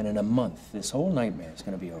 and in a month, this whole nightmare is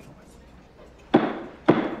gonna be over with.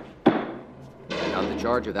 And on the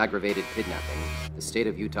charge of aggravated kidnapping, the state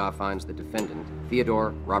of Utah finds the defendant,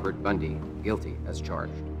 Theodore Robert Bundy, guilty as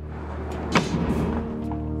charged.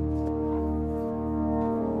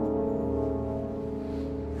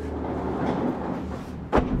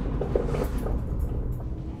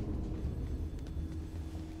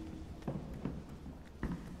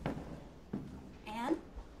 Anne?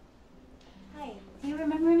 Hi. Do you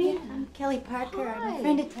remember me? I'm Kelly Parker. I'm a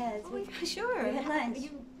friend of Ted's. Sure. We had lunch. Are you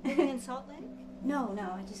living in Salt Lake? No,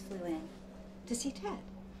 I just flew in. To see Ted?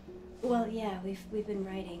 Well, yeah, we've been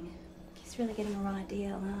writing. He's really getting a raw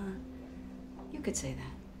deal, huh? You could say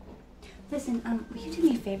that. Listen, will you do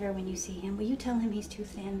me a favor when you see him? Will you tell him he's too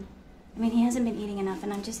thin? I mean, he hasn't been eating enough,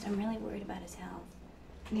 and I'm really worried about his health.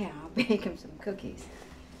 Yeah, I'll bake him some cookies.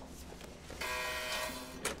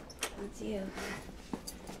 That's you.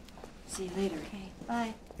 See you later. Okay,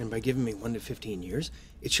 bye. And by giving me 1 to 15 years,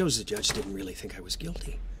 it shows the judge didn't really think I was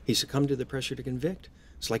guilty. He succumbed to the pressure to convict.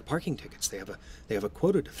 It's like parking tickets. They have a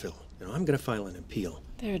quota to fill. You know, I'm going to file an appeal.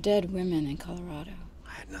 There are dead women in Colorado.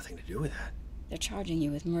 I had nothing to do with that. They're charging you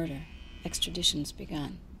with murder. Extradition's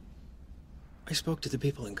begun. I spoke to the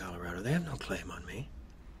people in Colorado. They have no claim on me.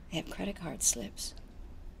 They have credit card slips.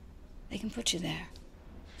 They can put you there.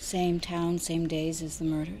 Same town, same days as the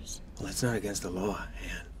murders. Well, that's not against the law,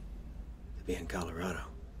 Ann. To be in Colorado.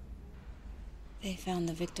 They found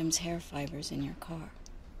the victim's hair fibers in your car.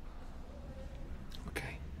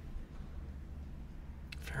 Okay.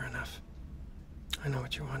 Fair enough. I know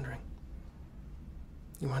what you're wondering.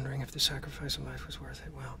 You're wondering if the sacrifice of life was worth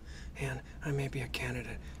it. Well, Ann, I may be a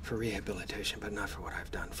candidate for rehabilitation, but not for what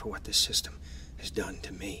I've done, for what this system has done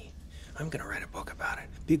to me. I'm gonna write a book about it.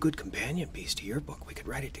 Be a good companion piece to your book. We could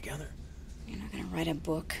write it together. You're not gonna write a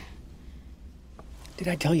book. Did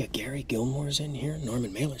I tell you Gary Gilmore's in here?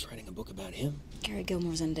 Norman Mailer's writing a book about him. Gary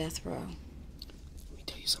Gilmore's on death row. Let me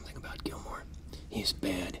tell you something about Gilmore. He's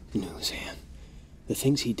bad news, Ann. The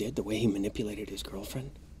things he did, the way he manipulated his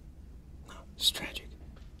girlfriend, no, it's tragic.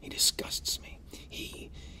 He disgusts me. He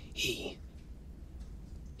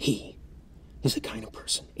is the kind of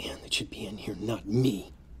person, Ann, that should be in here, not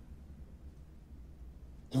me.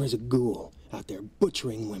 There is a ghoul out there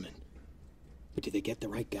butchering women. But do they get the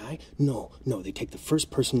right guy? No, they take the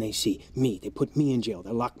first person they see, me. They put me in jail.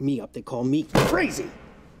 They lock me up. They call me crazy.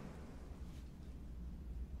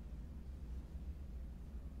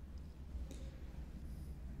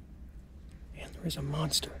 And there is a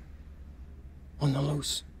monster on the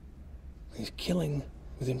loose. He's killing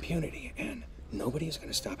with impunity, and nobody is going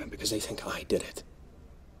to stop him because they think I did it.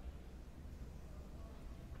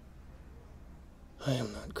 I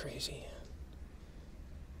am not crazy.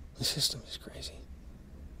 The system is crazy.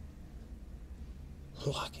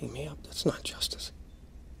 Locking me up, that's not justice.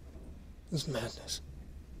 It's madness.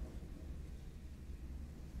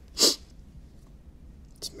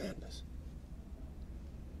 It's madness.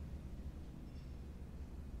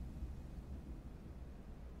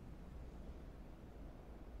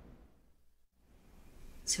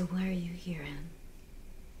 So why are you here, Anne?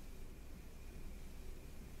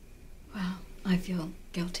 Well, I feel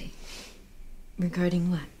guilty. Regarding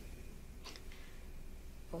what?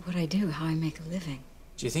 What I do, how I make a living.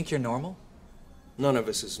 Do you think you're normal? None of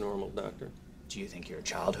us is normal, Doctor. Do you think your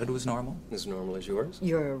childhood was normal? As normal as yours?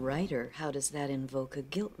 You're a writer. How does that invoke a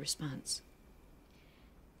guilt response?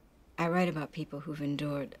 I write about people who've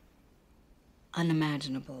endured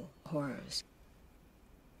unimaginable horrors.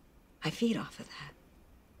 I feed off of that.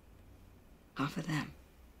 Off of them.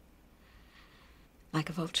 Like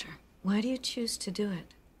a vulture. Why do you choose to do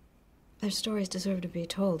it? Their stories deserve to be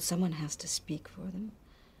told. Someone has to speak for them.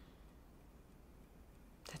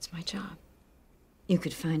 That's my job. You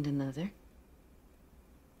could find another.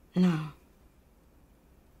 No.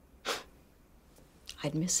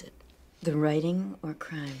 I'd miss it. The writing or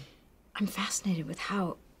crime. I'm fascinated with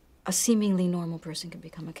how a seemingly normal person can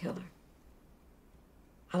become a killer.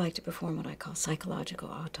 I like to perform what I call psychological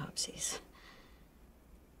autopsies.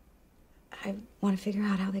 I want to figure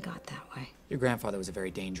out how they got that way. Your grandfather was a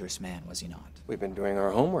very dangerous man, was he not? We've been doing our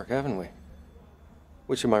homework, haven't we?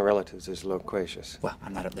 Which of my relatives is loquacious? Well,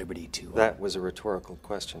 I'm not at liberty to... That was a rhetorical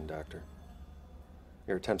question, Doctor.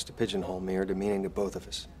 Your attempts to pigeonhole me are demeaning to both of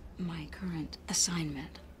us. My current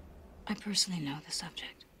assignment. I personally know the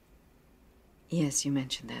subject. Yes, you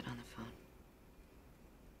mentioned that on the phone.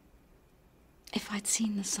 If I'd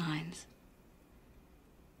seen the signs,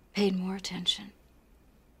 paid more attention,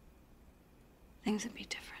 things would be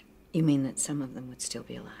different. You mean that some of them would still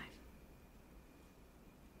be alive?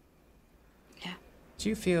 Yeah. Do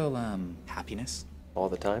you feel, happiness? All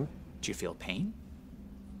the time? Do you feel pain?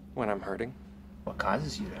 When I'm hurting. What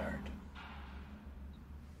causes you to hurt?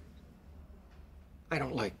 I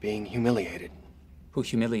don't like being humiliated. Who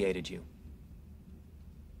humiliated you?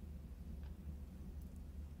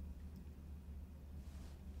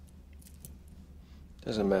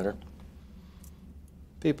 Doesn't matter.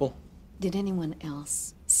 People. Did anyone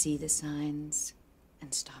else see the signs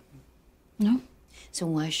and stop them? No. So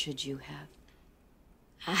why should you have?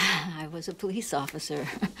 I was a police officer.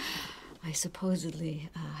 I supposedly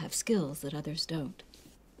have skills that others don't.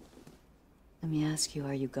 Let me ask you,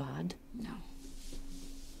 are you God? No.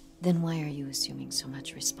 Then why are you assuming so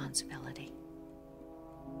much responsibility?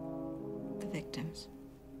 The victims.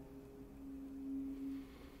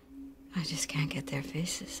 I just can't get their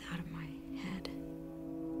faces out of my head.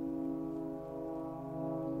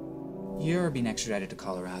 You're being extradited to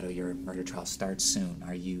Colorado. Your murder trial starts soon.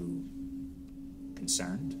 Are you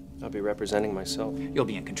concerned? I'll be representing myself. You'll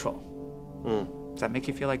be in control. Does that make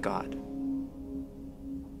you feel like God?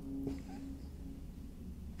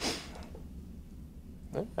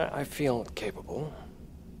 I feel capable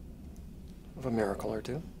of a miracle or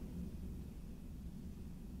two.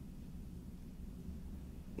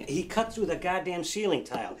 He cut through the goddamn ceiling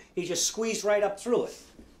tile. He just squeezed right up through it.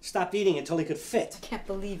 Stopped eating until he could fit. Can't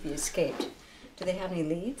believe he escaped. Do they have any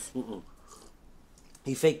leads? Mm-mm.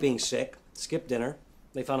 He faked being sick, skipped dinner.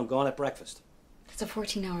 They found him gone at breakfast. It's a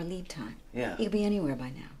 14-hour lead time. Yeah. He'll be anywhere by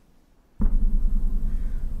now.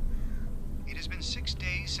 It has been 6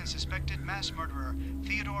 days since suspected mass murderer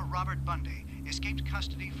Theodore Robert Bundy escaped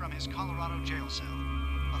custody from his Colorado jail cell.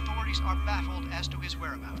 Authorities are baffled as to his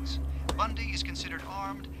whereabouts. Bundy is considered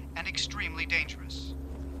armed and extremely dangerous.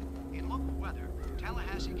 In local weather,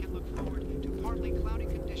 Tallahassee can look forward to partly cloudy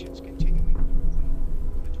conditions continuing through the week,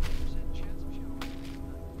 with a 20% chance of showers.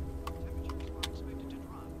 Temperatures are expected to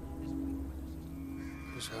drop as weak weather systems.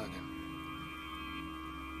 Chris Hagen.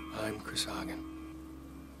 I'm Chris Hagen.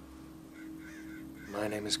 My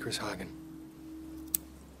name is Chris Hagen.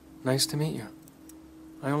 Nice to meet you.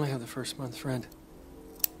 I only have the first month's rent.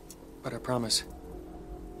 But I promise,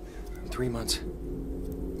 in 3 months,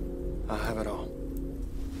 I'll have it all.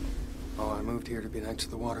 Oh, I moved here to be next to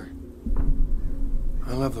the water.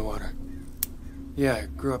 I love the water. Yeah, I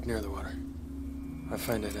grew up near the water. I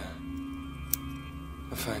find it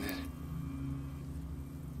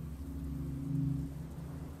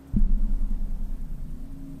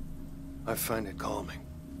calming.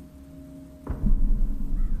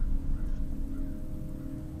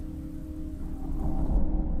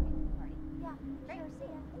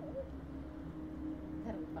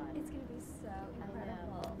 It's gonna be so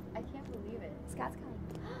incredible. I can't believe it. Scott's coming.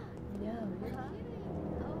 No, you're kidding.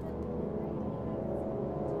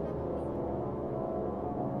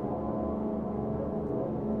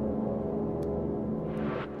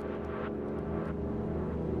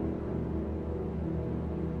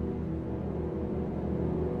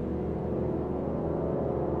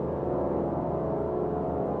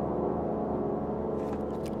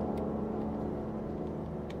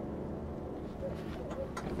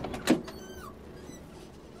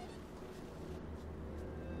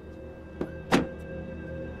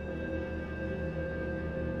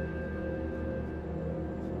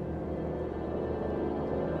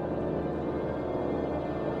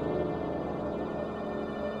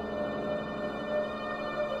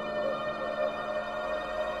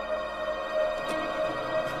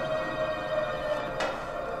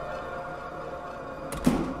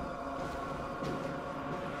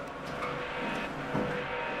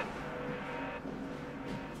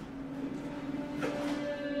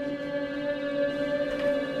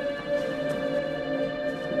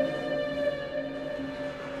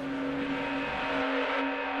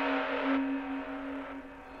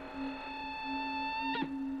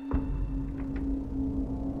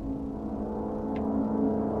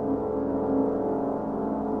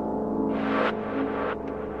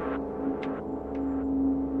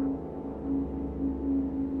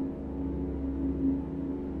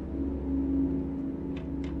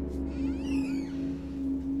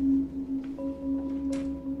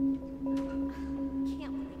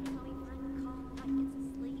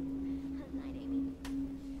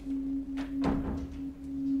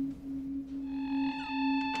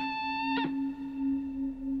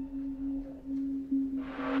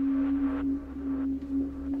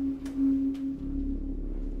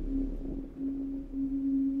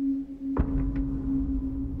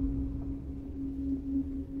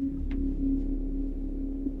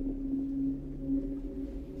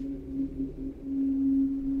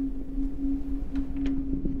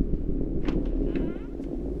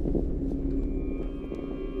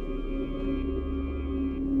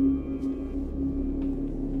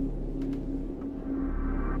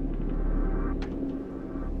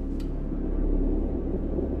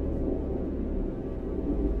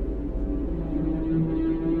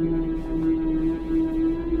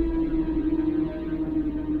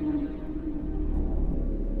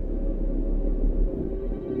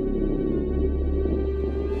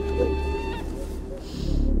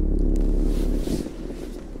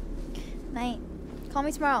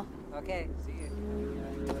 me tomorrow. Okay, see you.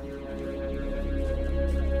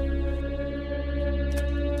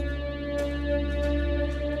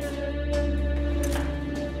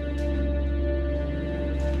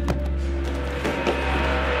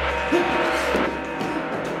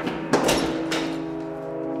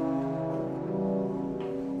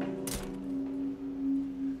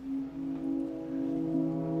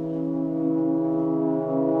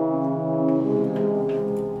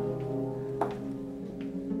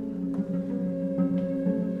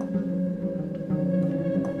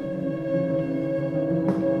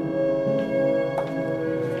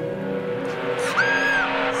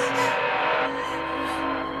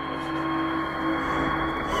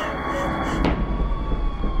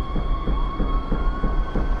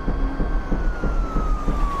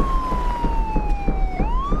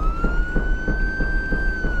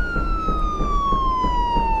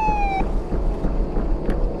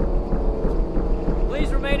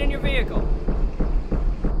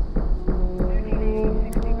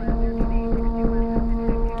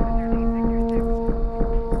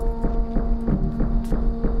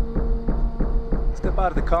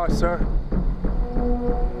 Out of the car, sir.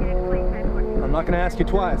 I'm not going to ask you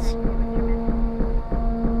twice.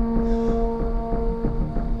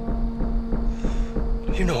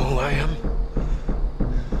 You know who I am?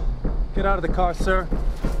 Get out of the car, sir.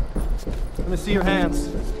 Let me see your hands.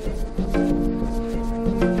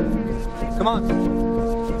 Come on.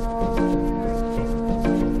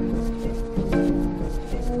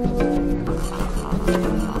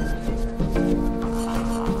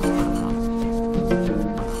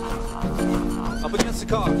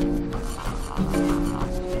 Car.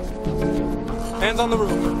 Hands on the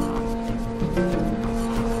roof.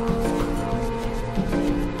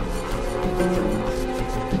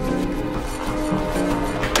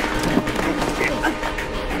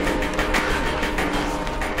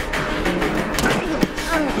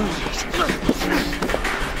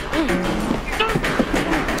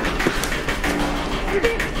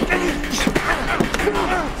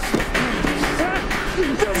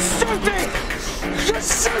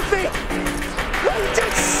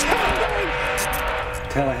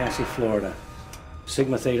 Tallahassee, Florida.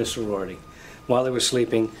 Sigma Theta sorority. While they were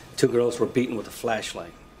sleeping, 2 girls were beaten with a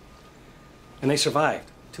flashlight. And they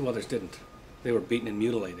survived. 2 others didn't. They were beaten and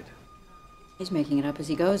mutilated. He's making it up as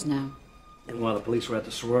he goes now. And while the police were at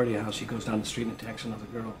the sorority house, he goes down the street and attacks another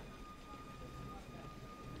girl.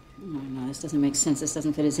 No, this doesn't make sense. This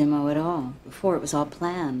doesn't fit his MO at all. Before, it was all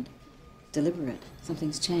planned. Deliberate.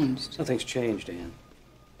 Something's changed. Something's changed, Ann.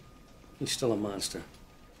 He's still a monster.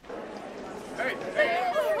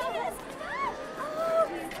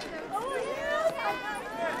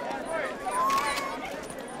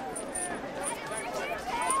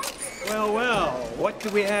 Well, what do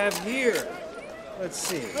we have here? Let's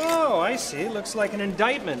see. Oh, I see. Looks like an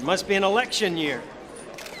indictment. Must be an election year.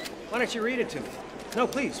 Why don't you read it to me? No,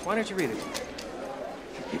 please, why don't you read it to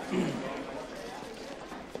me?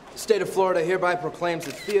 The state of Florida hereby proclaims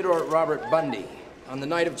that Theodore Robert Bundy, on the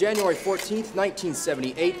night of January 14th,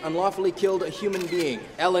 1978, unlawfully killed a human being,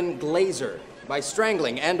 Ellen Glazer, by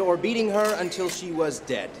strangling and/or beating her until she was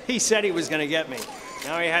dead. He said he was going to get me.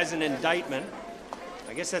 Now he has an indictment.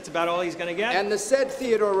 I guess that's about all he's going to get. And the said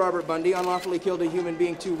Theodore Robert Bundy unlawfully killed a human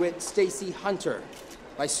being, to wit, Stacy Hunter,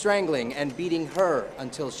 by strangling and beating her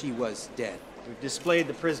until she was dead. We've displayed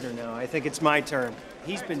the prisoner now. I think it's my turn.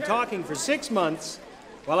 He's been talking for 6 months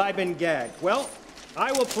while I've been gagged. Well,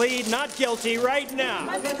 I will plead not guilty right now.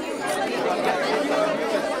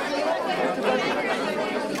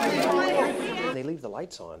 They leave the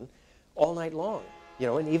lights on all night long. You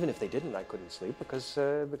know, and even if they didn't, I couldn't sleep because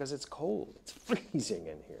it's cold. It's freezing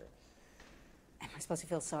in here. Am I supposed to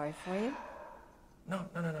feel sorry for you? No.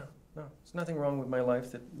 There's nothing wrong with my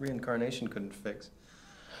life that reincarnation couldn't fix.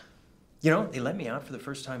 You know, they let me out for the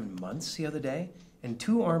first time in months the other day, and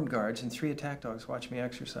 2 armed guards and 3 attack dogs watch me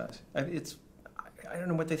exercise. I don't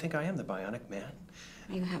know what they think I am, the Bionic Man.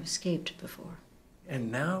 You have escaped before.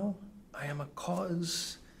 And now I am a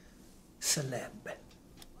cause celeb.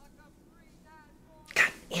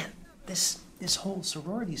 God, Ann, this whole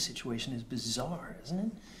sorority situation is bizarre, isn't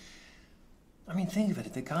it? I mean, think of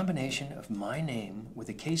it. The combination of my name with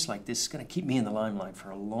a case like this is going to keep me in the limelight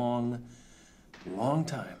for a long, long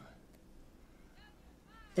time.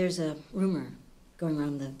 There's a rumor going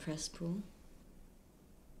around the press pool.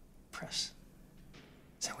 Press?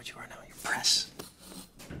 Is that what you are now? You're press?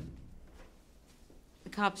 The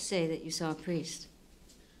cops say that you saw a priest.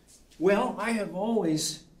 Well, I have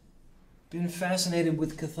always been fascinated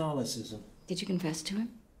with Catholicism. Did you confess to him?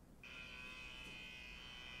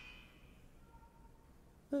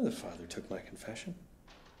 Well, the father took my confession.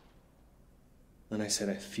 Then I said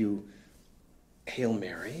a few Hail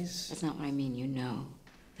Marys. That's not what I mean, you know.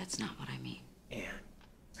 That's not what I mean. Anne,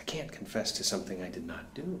 I can't confess to something I did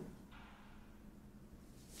not do.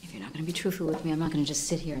 If you're not going to be truthful with me, I'm not going to just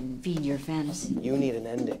sit here and feed your fantasy. You need an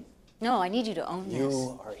ending. No, I need you to own this.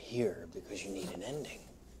 You are here because you need an ending.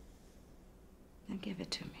 Then give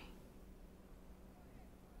it to me.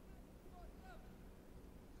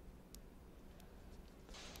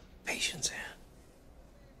 Patience, Anne.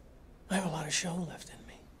 I have a lot of show left in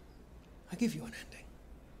me. I'll give you an ending.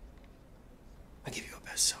 I'll give you a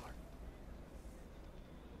bestseller.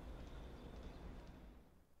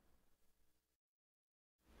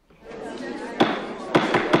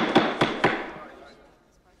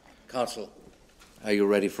 Counsel, are you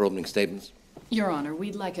ready for opening statements? Your Honor,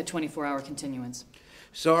 we'd like a 24-hour continuance.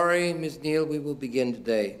 Sorry, Miss Neal, we will begin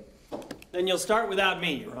today. Then you'll start without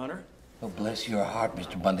me, Your Honor. Oh, bless your heart,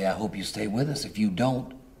 Mr. Bundy. I hope you stay with us. If you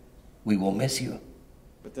don't, we will miss you.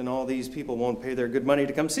 But then all these people won't pay their good money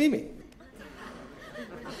to come see me.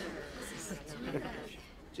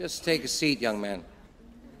 Just take a seat, young man.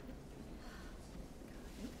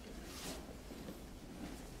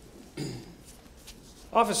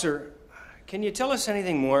 Officer, can you tell us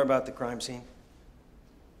anything more about the crime scene?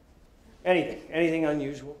 Anything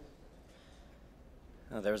unusual?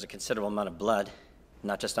 Oh, there was a considerable amount of blood,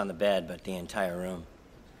 not just on the bed, but the entire room.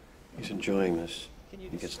 He's enjoying this.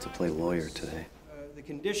 He gets to play lawyer today. The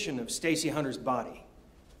condition of Stacy Hunter's body.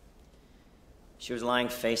 She was lying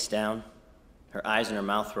face down. Her eyes and her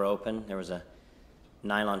mouth were open. There was a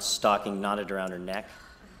nylon stocking knotted around her neck.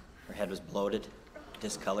 Her head was bloated,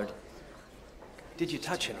 discolored. Did you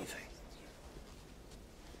touch anything?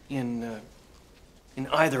 In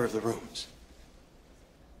either of the rooms?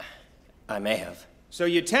 I may have. So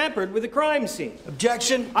you tampered with the crime scene.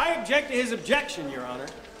 Objection! I object to his objection, Your Honor.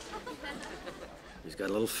 He's got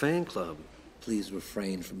a little fan club. Please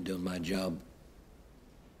refrain from doing my job.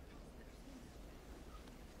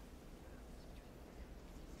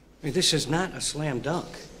 I mean, this is not a slam dunk.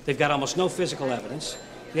 They've got almost no physical evidence.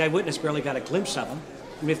 The eyewitness barely got a glimpse of him.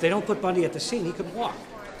 I mean, if they don't put Bundy at the scene, he could walk.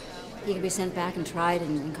 He could be sent back and tried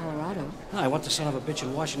in Colorado. No, I want the son of a bitch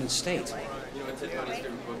in Washington State. You know what Ted Bundy's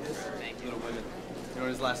favorite book is? Little Women. You know what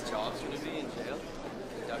his last job's going to be in jail?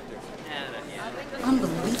 Conductor.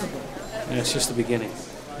 Unbelievable. Yeah, it's just the beginning.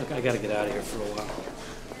 Look, I gotta get out of here for a while.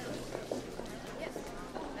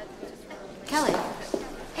 Kelly.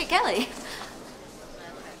 Hey, Kelly.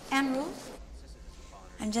 Anne Rule?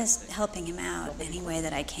 I'm just helping him out any way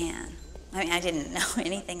that I can. I mean, I didn't know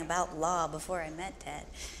anything about law before I met Ted.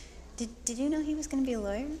 Did you know he was going to be a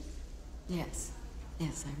lawyer? Yes.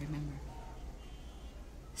 Yes, I remember.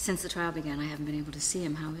 Since the trial began, I haven't been able to see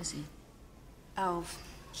him. How is he? Oh,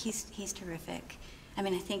 he's terrific. I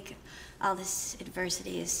mean, I think all this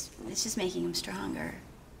adversity it's just making him stronger.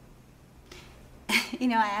 You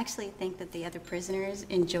know, I actually think that the other prisoners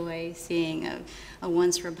enjoy seeing a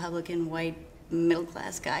once Republican white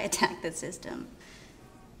middle-class guy attack the system.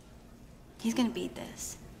 He's gonna beat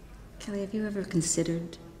this. Kelly, have you ever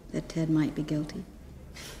considered that Ted might be guilty?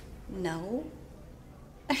 No.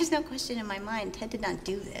 There's no question in my mind. Ted did not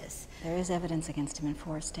do this. There is evidence against him in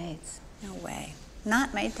 4 states. No way.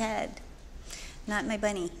 Not my Ted. Not my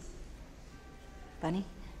Bunny. Bunny?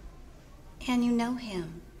 And you know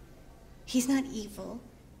him. He's not evil.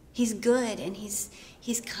 He's good, and he's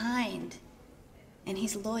kind, and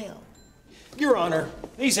he's loyal. Your Honor,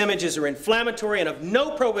 these images are inflammatory and of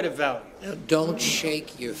no probative value. Now, don't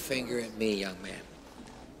shake your finger at me, young man.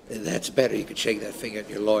 That's better. You could shake that finger at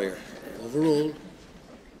your lawyer. Overruled.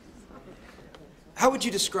 How would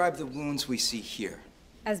you describe the wounds we see here?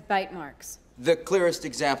 As bite marks. The clearest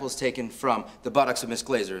example is taken from the buttocks of Miss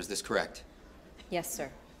Glazer, is this correct? Yes, sir.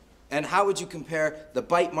 And how would you compare the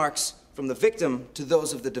bite marks from the victim to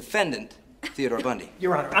those of the defendant, Theodore Bundy?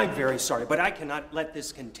 Your Honor, I'm very sorry, but I cannot let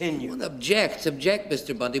this continue. Well, object,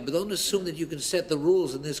 Mr. Bundy, but don't assume that you can set the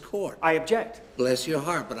rules in this court. I object. Bless your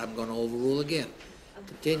heart, but I'm going to overrule again.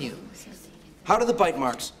 Continue. How do the bite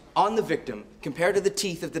marks on the victim compare to the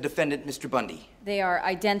teeth of the defendant, Mr. Bundy? They are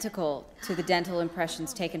identical to the dental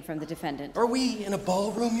impressions taken from the defendant. Are we in a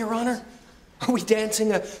ballroom, Your Honor? Are we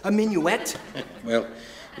dancing a minuet? Well,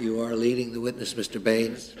 you are leading the witness, Mr.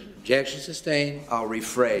 Baines. Objection sustained. I'll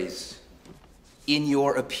rephrase. In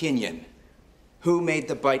your opinion, who made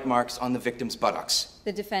the bite marks on the victim's buttocks?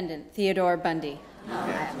 The defendant, Theodore Bundy.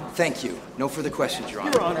 Thank you. No further questions, Your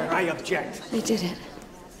Honor. Your Honor, I object. They did it.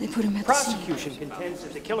 They put him at the prosecution contends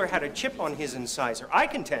that the killer had a chip on his incisor. I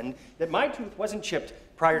contend that my tooth wasn't chipped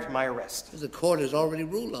prior to my arrest. The court has already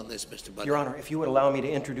ruled on this, Mr. Bundy. Your Honor, if you would allow me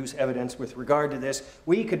to introduce evidence with regard to this,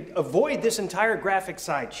 we could avoid this entire graphic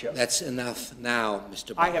sideshow. That's enough now,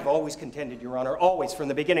 Mr. Bundy. I have always contended, Your Honor, always from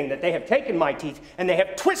the beginning, that they have taken my teeth and they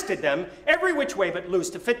have twisted them every which way but loose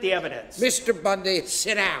to fit the evidence. Mr. Bundy,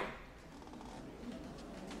 sit down.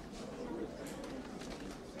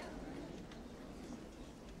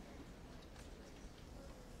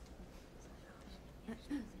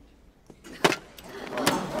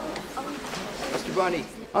 Mr. Bundy,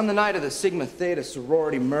 on the night of the Sigma Theta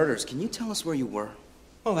sorority murders, can you tell us where you were?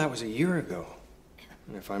 Well, that was a year ago.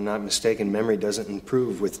 And if I'm not mistaken, memory doesn't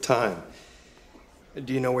improve with time.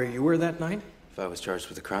 Do you know where you were that night? If I was charged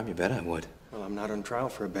with a crime, you bet I would. Well, I'm not on trial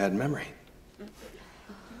for a bad memory.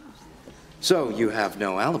 So, you have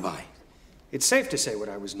no alibi? It's safe to say what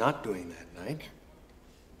I was not doing that night.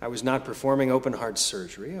 I was not performing open-heart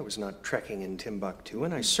surgery, I was not trekking in Timbuktu,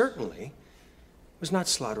 and I certainly was not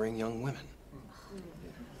slaughtering young women.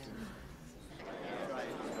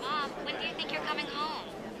 Mom, when do you think you're coming home?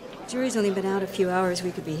 Jury's only been out a few hours.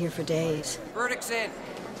 We could be here for days. Verdict's in.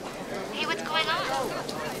 Hey, what's going on?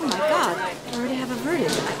 Oh, my God. I already have a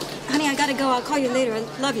verdict. Honey, I gotta go. I'll call you later. I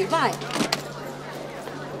love you. Bye.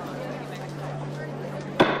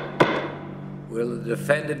 Will the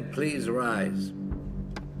defendant please rise?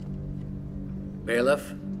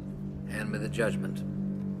 Bailiff, hand me the judgment.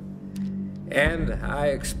 And I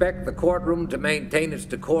expect the courtroom to maintain its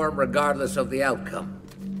decorum regardless of the outcome.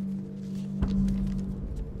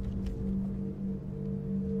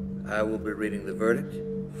 I will be reading the verdict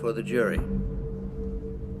for the jury.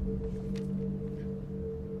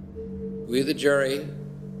 We, the jury,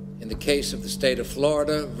 in the case of the state of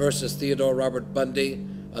Florida versus Theodore Robert Bundy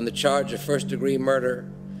on the charge of first-degree murder,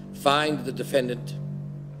 find the defendant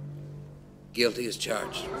guilty as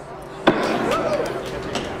charged.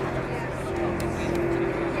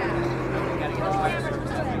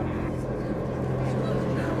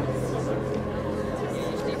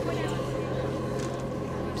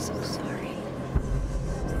 I'm so sorry.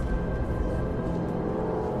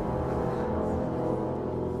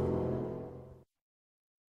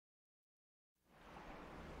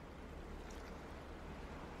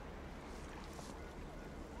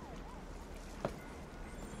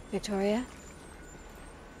 Victoria?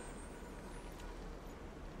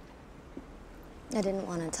 I didn't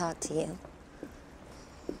want to talk to you.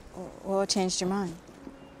 What changed your mind?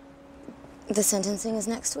 The sentencing is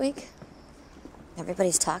next week.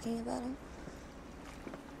 Everybody's talking about him.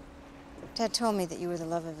 Ted told me that you were the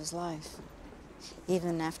love of his life,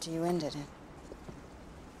 even after you ended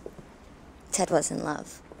it. Ted was in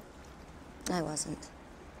love. I wasn't.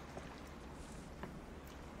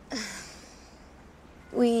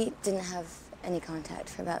 We didn't have any contact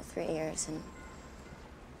for about 3 years, and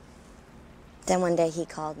then one day he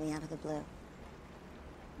called me out of the blue.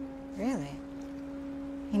 Really?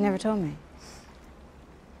 He never told me.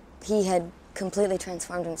 He had completely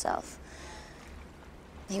transformed himself.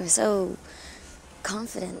 He was so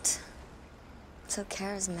confident, so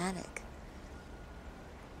charismatic.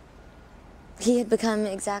 He had become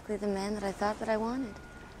exactly the man that I thought that I wanted.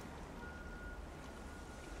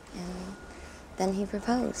 And then he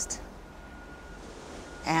proposed.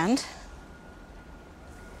 And?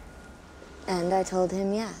 And I told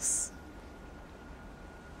him yes.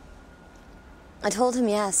 I told him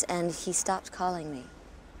yes, and he stopped calling me.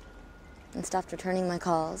 And stopped returning my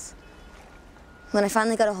calls. When I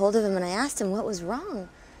finally got a hold of him and I asked him what was wrong,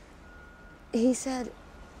 he said,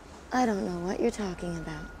 "I don't know what you're talking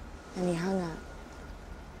about." And he hung up.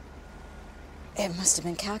 It must have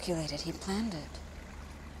been calculated. He planned it.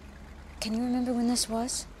 Can you remember when this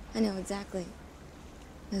was? I know exactly.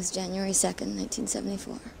 It was January 2nd,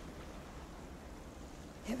 1974.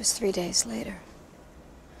 It was 3 days later.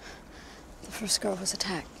 The first girl was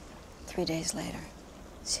attacked 3 days later.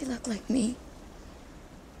 She looked like me.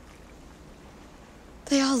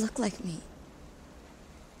 They all look like me.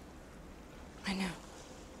 I know.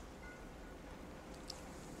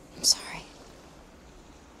 I'm sorry.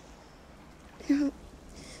 You know,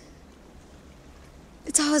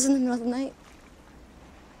 it's always in the middle of the night.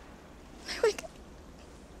 I wake up.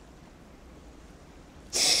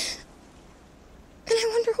 And I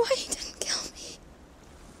wonder why he didn't kill me.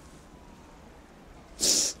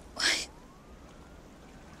 Why?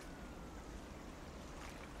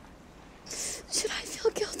 Should I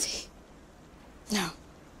feel guilty? No.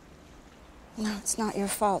 No, it's not your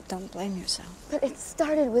fault. Don't blame yourself. But it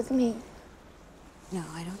started with me. No,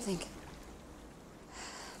 I don't think...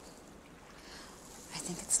 I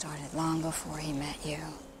think it started long before he met you.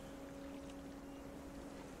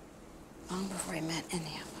 long before he met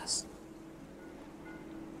any of us.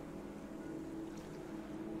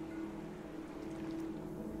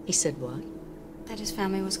 He said what? That his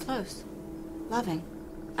family was close, loving.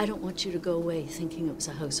 I don't want you to go away thinking it was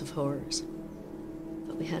a house of horrors.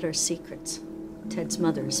 But we had our secrets. Ted's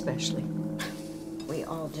mother especially. We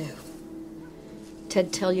all do.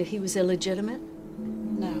 Ted tell you he was illegitimate?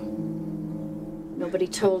 No. Nobody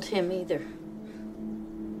told him either.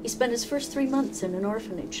 He spent his first 3 months in an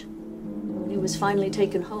orphanage. When he was finally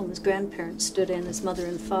taken home, his grandparents stood in as mother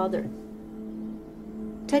and father.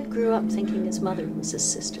 Ted grew up thinking his mother was his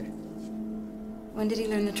sister. When did he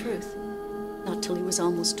learn the truth? Not till he was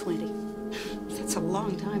almost 20. That's a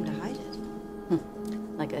long time to hide it.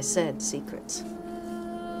 Like I said, secrets.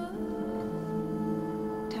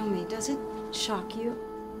 Tell me, does it shock you,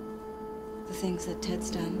 the things that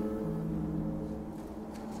Ted's done?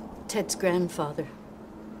 Ted's grandfather.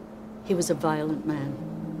 He was a violent man.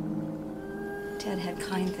 Ted had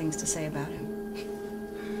kind things to say about him.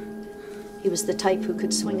 He was the type who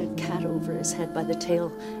could swing a cat over his head by the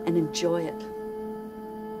tail and enjoy it.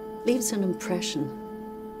 Leaves an impression.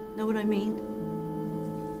 Know what I mean?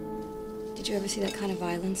 Did you ever see that kind of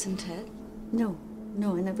violence in Ted? No,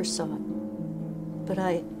 I never saw it. But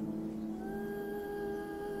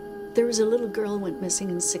there was a little girl went missing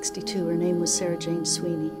in '62. Her name was Sarah Jane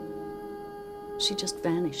Sweeney. She just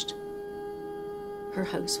vanished. Her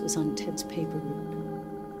house was on Ted's paper route.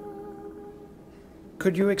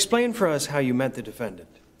 Could you explain for us how you met the defendant?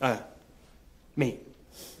 Me.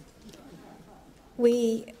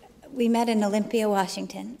 We met in Olympia,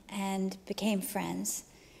 Washington, and became friends.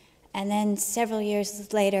 And then several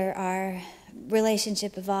years later, our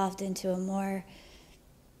relationship evolved into a more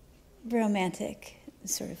romantic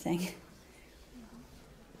sort of thing.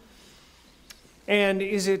 And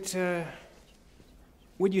is it,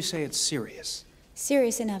 would you say it's serious?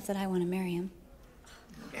 Serious enough that I want to marry him.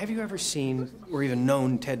 Have you ever seen or even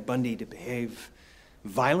known Ted Bundy to behave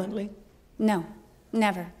violently? No,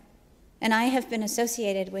 never. And I have been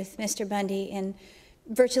associated with Mr. Bundy in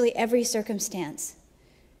virtually every circumstance.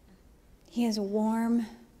 He is a warm,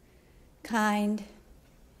 kind,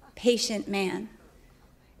 patient man.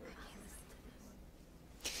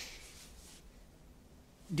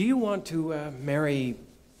 Do you want to marry...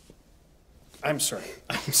 I'm sorry.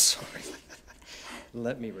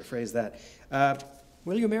 Let me rephrase that.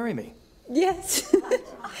 Will you marry me? Yes.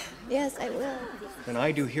 Yes, I will. Then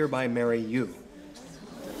I do hereby marry you.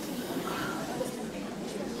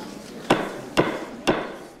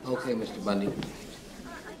 Okay, Mr. Bundy.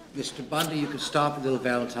 Mr. Bundy, you can stop a little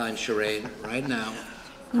Valentine charade right now.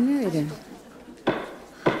 You married her.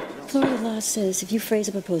 Florida law says if you phrase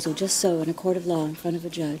a proposal just so in a court of law in front of a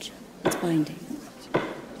judge, it's binding.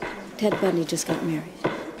 Ted Bundy just got married.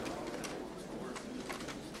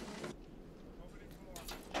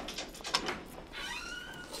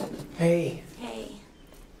 Hey. Hey.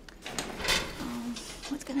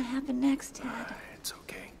 What's gonna happen next, Ted? It's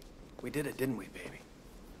okay. We did it, didn't we, baby?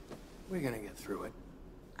 We're gonna get through it.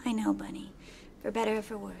 I know, Bunny. For better or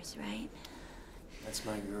for worse, right? That's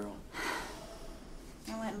my girl.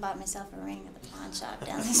 I went and bought myself a ring at the pawn shop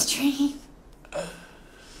down the street.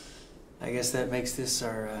 I guess that makes this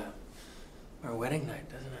our wedding night,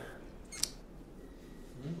 doesn't it?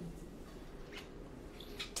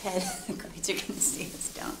 Ted, the guards are gonna see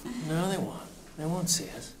us, don't. No, they won't. They won't see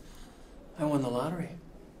us. I won the lottery.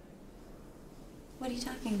 What are you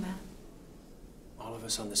talking about? All of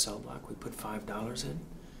us on the cell block, we put $5 in.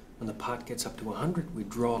 When the pot gets up to 100, we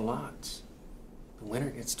draw lots. The winner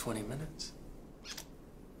gets 20 minutes.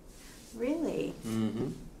 Really?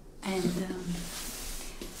 Mm-hmm. And,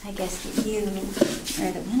 I guess that you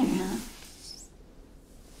are the winner, huh?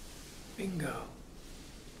 Bingo.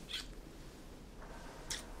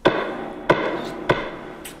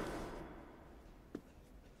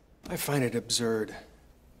 I find it absurd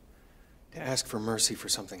to ask for mercy for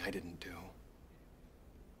something I didn't do.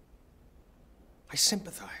 I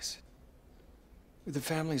sympathize with the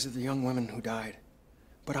families of the young women who died.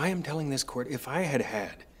 But I am telling this court, if I had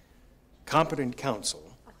had competent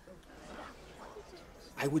counsel,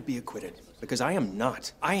 I would be acquitted. Because I am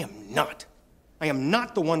not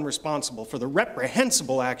the one responsible for the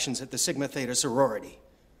reprehensible actions at the Sigma Theta sorority.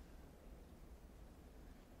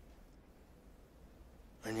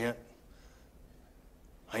 And yet,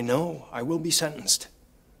 I know I will be sentenced.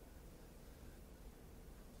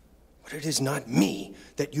 But it is not me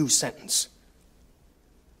that you sentence.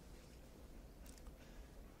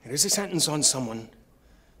 It is a sentence on someone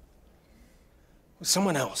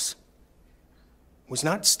else who's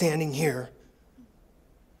not standing here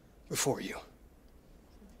before you.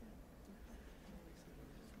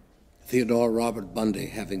 Theodore Robert Bundy,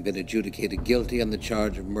 having been adjudicated guilty on the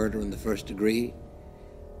charge of murder in the first degree,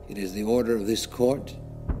 it is the order of this court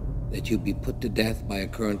that you be put to death by a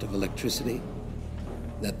current of electricity,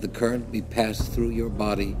 that the current be passed through your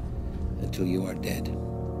body until you are dead.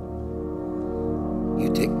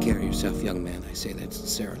 You take care of yourself, young man. I say that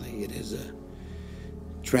sincerely. It is a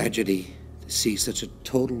tragedy to see such a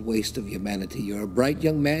total waste of humanity. You're a bright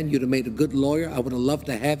young man. You'd have made a good lawyer. I would have loved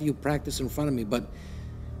to have you practice in front of me, but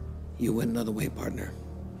you went another way, partner.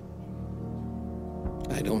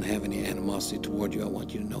 I don't have any animosity toward you. I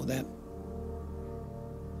want you to know that.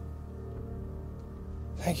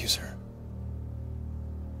 Thank you, sir.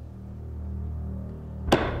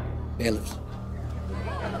 Bailiffs.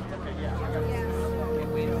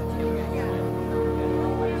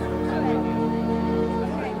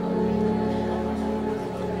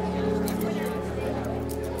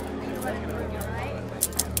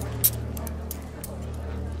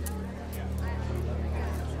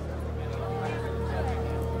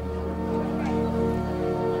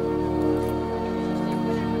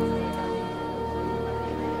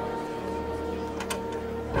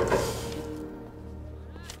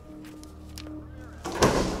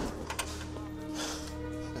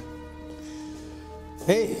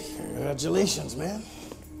 Hey, congratulations, man.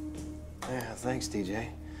 Yeah, thanks, DJ.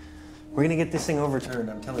 We're gonna get this thing overturned,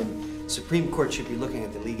 I'm telling you. Supreme Court should be looking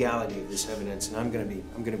at the legality of this evidence, and I'm gonna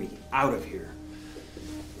be out of here.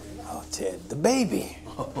 Oh, Ted, the baby.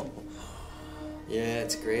 Yeah,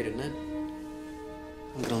 it's great, isn't it?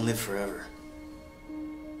 I'm gonna live forever.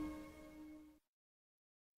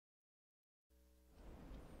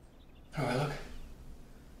 How do I look?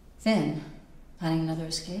 Thin. Planning another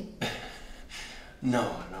escape?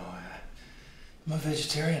 No. I'm a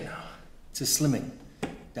vegetarian now. It's a slimming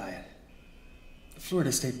diet. The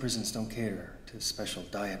Florida state prisons don't cater to special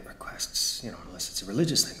diet requests, unless it's a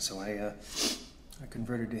religious thing. So I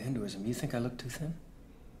converted to Hinduism. You think I look too thin?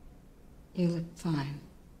 You look fine.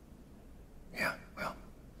 Yeah, well,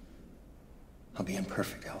 I'll be in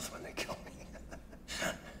perfect health when they kill me.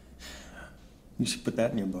 You should put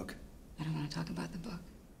that in your book. I don't want to talk about the book.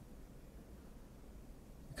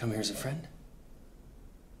 You come here as a friend?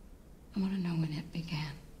 I want to know when it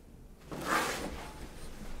began.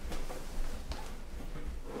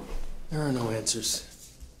 There are no answers.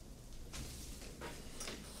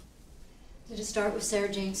 Did it start with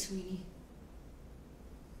Sarah Jane Sweeney?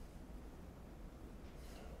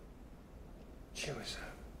 She was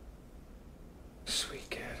a sweet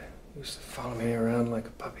kid. Used to follow me around like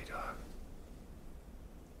a puppy dog.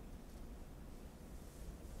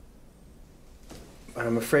 But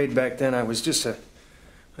I'm afraid back then I was just a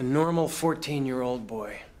normal 14-year-old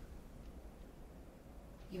boy.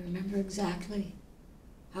 You remember exactly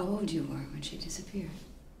how old you were when she disappeared?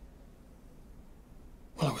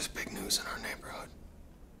 Well, it was big news in our neighborhood.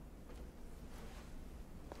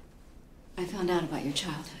 I found out about your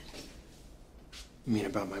childhood. You mean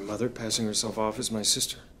about my mother passing herself off as my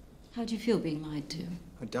sister? How'd you feel being lied to?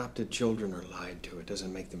 Adopted children are lied to. It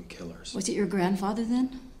doesn't make them killers. Was it your grandfather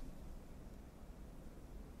then?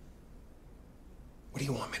 What do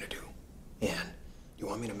you want me to do? Anne, you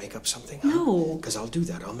want me to make up something? No. Because I'll do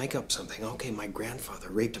that. I'll make up something. Okay, my grandfather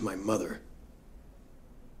raped my mother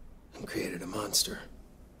and created a monster.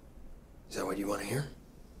 Is that what you want to hear?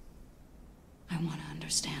 I want to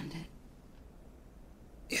understand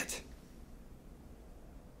it. It?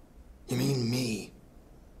 You mean me,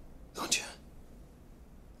 don't you?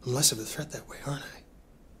 I'm less of a threat that way, aren't I?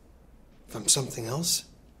 If I'm something else,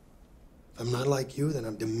 if I'm not like you, then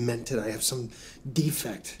I'm demented. I have some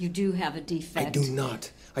defect. You do have a defect. I do not.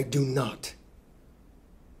 I do not.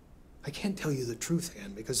 I can't tell you the truth,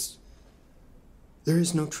 Anne, because there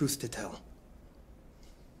is no truth to tell.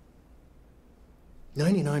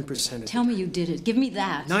 99% of Tell me you did it. Give me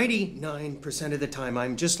that. 99% of the time,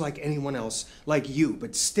 I'm just like anyone else, like you,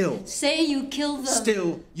 but still. Say you killed the...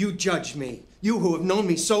 Still, you judge me. You who have known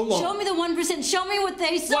me so long. Show me the 1%. Show me what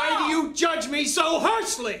they saw. Why do you judge me so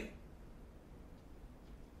harshly?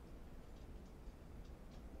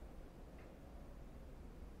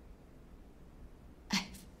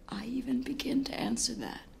 I even begin to answer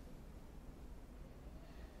that,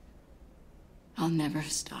 I'll never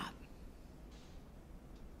stop.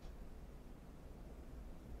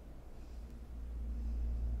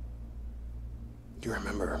 Do you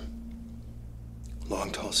remember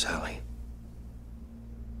Long Tall Sally?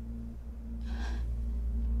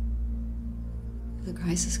 The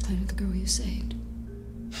crisis clinic, the girl you saved.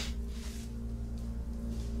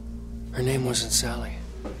 Her name wasn't Sally.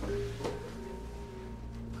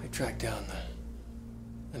 I tracked down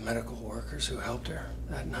the medical workers who helped her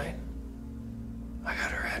that night. I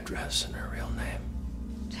got her address and her real name.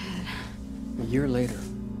 Ted. A year later,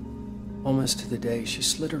 almost to the day, she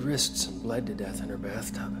slit her wrists and bled to death in her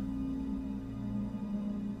bathtub.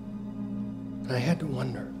 I had to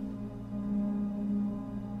wonder,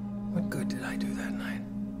 what good did I do that night?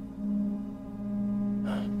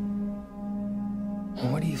 Huh?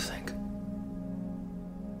 And what do you think?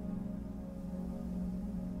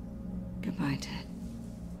 Goodbye, Ted.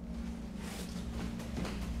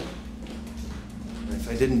 If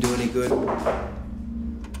I didn't do any good,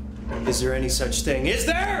 is there any such thing? Is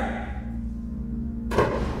there?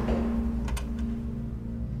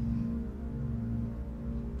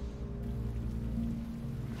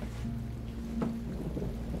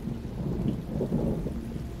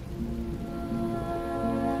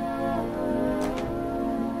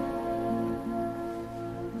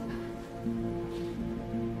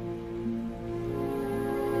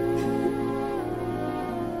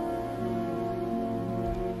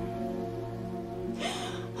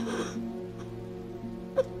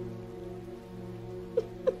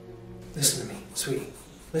 Listen to me, sweetie.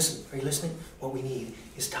 Listen, are you listening? What we need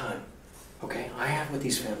is time. Okay? I have what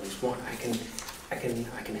these families want. I can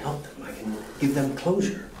help them. I can give them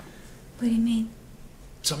closure. What do you mean?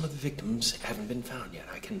 Some of the victims haven't been found yet.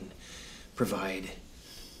 I can provide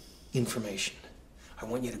information. I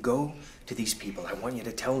want you to go to these people. I want you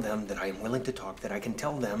to tell them that I am willing to talk, that I can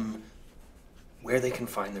tell them where they can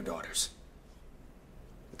find their daughters.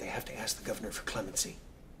 But they have to ask the governor for clemency.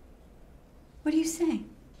 What are you saying?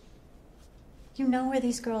 You know where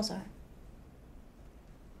these girls are.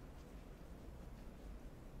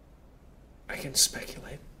 I can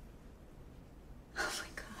speculate. Oh my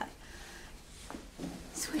God.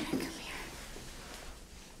 Sweetheart, come here.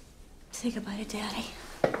 Say goodbye to Daddy.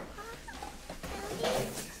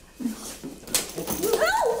 No,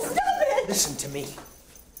 stop it! Listen to me.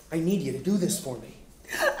 I need you to do this for me.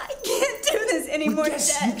 I can't do this anymore,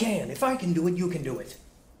 Yes, Dad. you can. If I can do it, you can do it.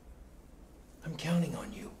 I'm counting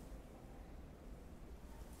on you.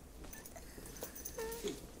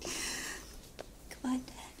 Goodbye,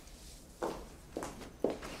 Dad.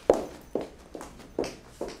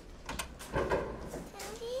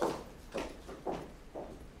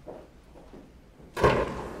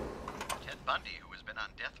 Ted Bundy, who has been on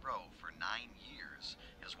death row for 9 years,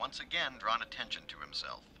 has once again drawn attention to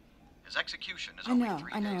himself. His execution is only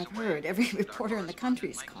 3 days I've heard. Every reporter in the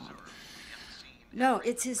country's called. No,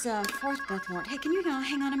 it's his fourth death warrant. Hey, can you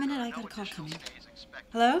hang on a minute? I got a call coming.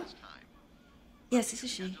 Hello? Yes, this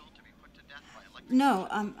is she. No,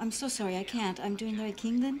 I'm so sorry. I can't. I'm doing Larry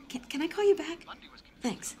King then. Can I call you back?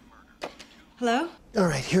 Thanks. Hello? All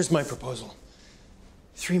right, here's my proposal.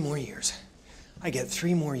 3 more years. I get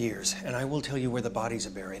 3 more years, and I will tell you where the bodies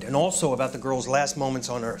are buried, and also about the girls' last moments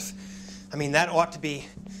on Earth. I mean, that ought to be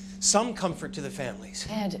some comfort to the families.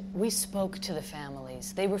 Ted, we spoke to the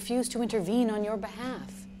families. They refused to intervene on your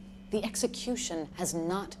behalf. The execution has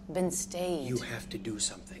not been stayed. You have to do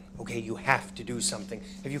something, okay? You have to do something.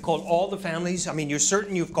 Have you called all the families? I mean, you're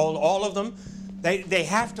certain you've called all of them? They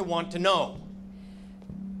have to want to know.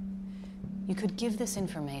 You could give this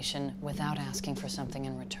information without asking for something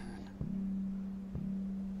in return.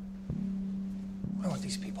 Why won't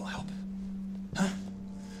these people help? Huh?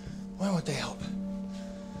 Why won't they help?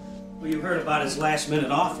 Well, you heard about his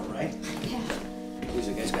last-minute offer, right? Yeah. He's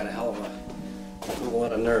a guy's got a hell of a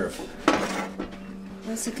lot of nerve.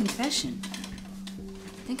 Well, it's a confession.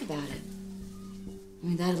 Think about it. I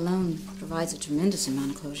mean, that alone provides a tremendous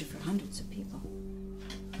amount of closure for hundreds of people.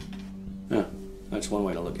 Yeah, that's one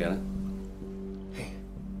way to look at it. Hey,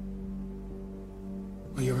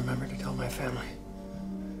 will you remember to tell my family?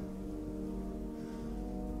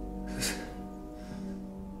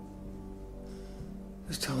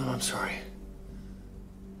 Just tell them I'm sorry.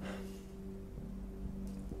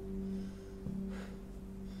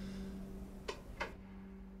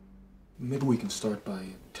 Maybe we can start by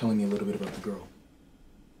telling me a little bit about the girl.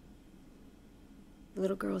 The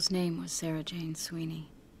little girl's name was Sarah Jane Sweeney.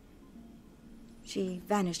 She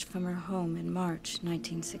vanished from her home in March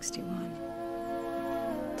 1961.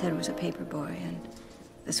 Ted was a paper boy, and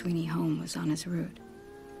the Sweeney home was on his route.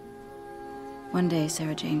 One day,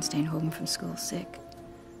 Sarah Jane stayed home from school sick.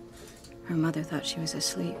 Her mother thought she was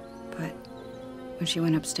asleep, but when she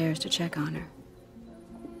went upstairs to check on her,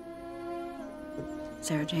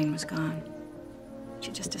 Sarah Jane was gone.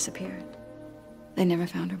 She just disappeared. They never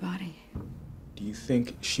found her body. Do you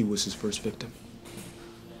think she was his first victim?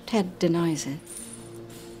 Ted denies it.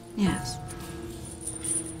 Yes.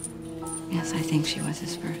 Yes, I think she was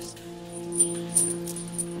his first.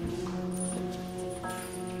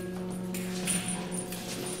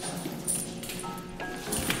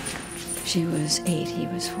 She was 8, he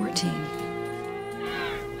was 14.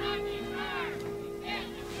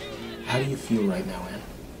 How do you feel right now, Anne?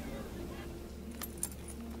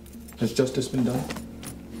 Has justice been done?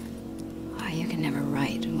 Oh, you can never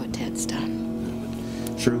write what Ted's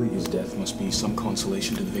done. Surely his death must be some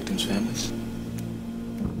consolation to the victims' families.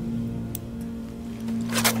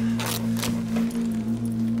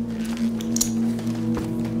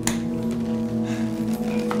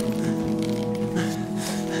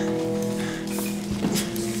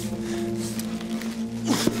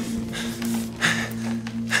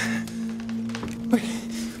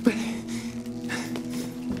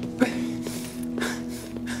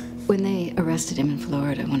 When they arrested him in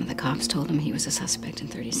Florida, one of the cops told him he was a suspect in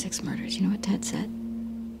 36 murders. You know what Ted said?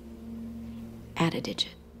 Add a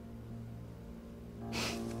digit.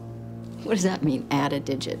 What does that mean, add a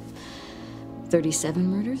digit? 37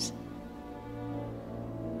 murders?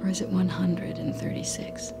 Or is it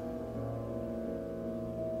 136?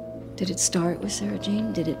 Did it start with Sarah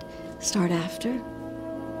Jane? Did it start after?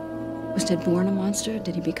 Was Ted born a monster?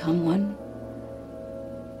 Did he become one?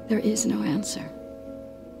 There is no answer.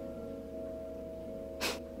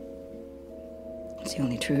 It's the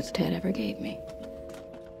only truth Ted ever gave me.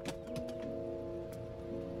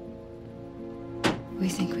 We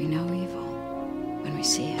think we know evil when we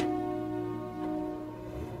see it,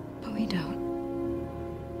 but we don't.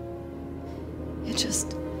 It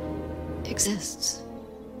just exists.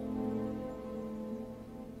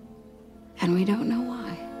 And we don't know why.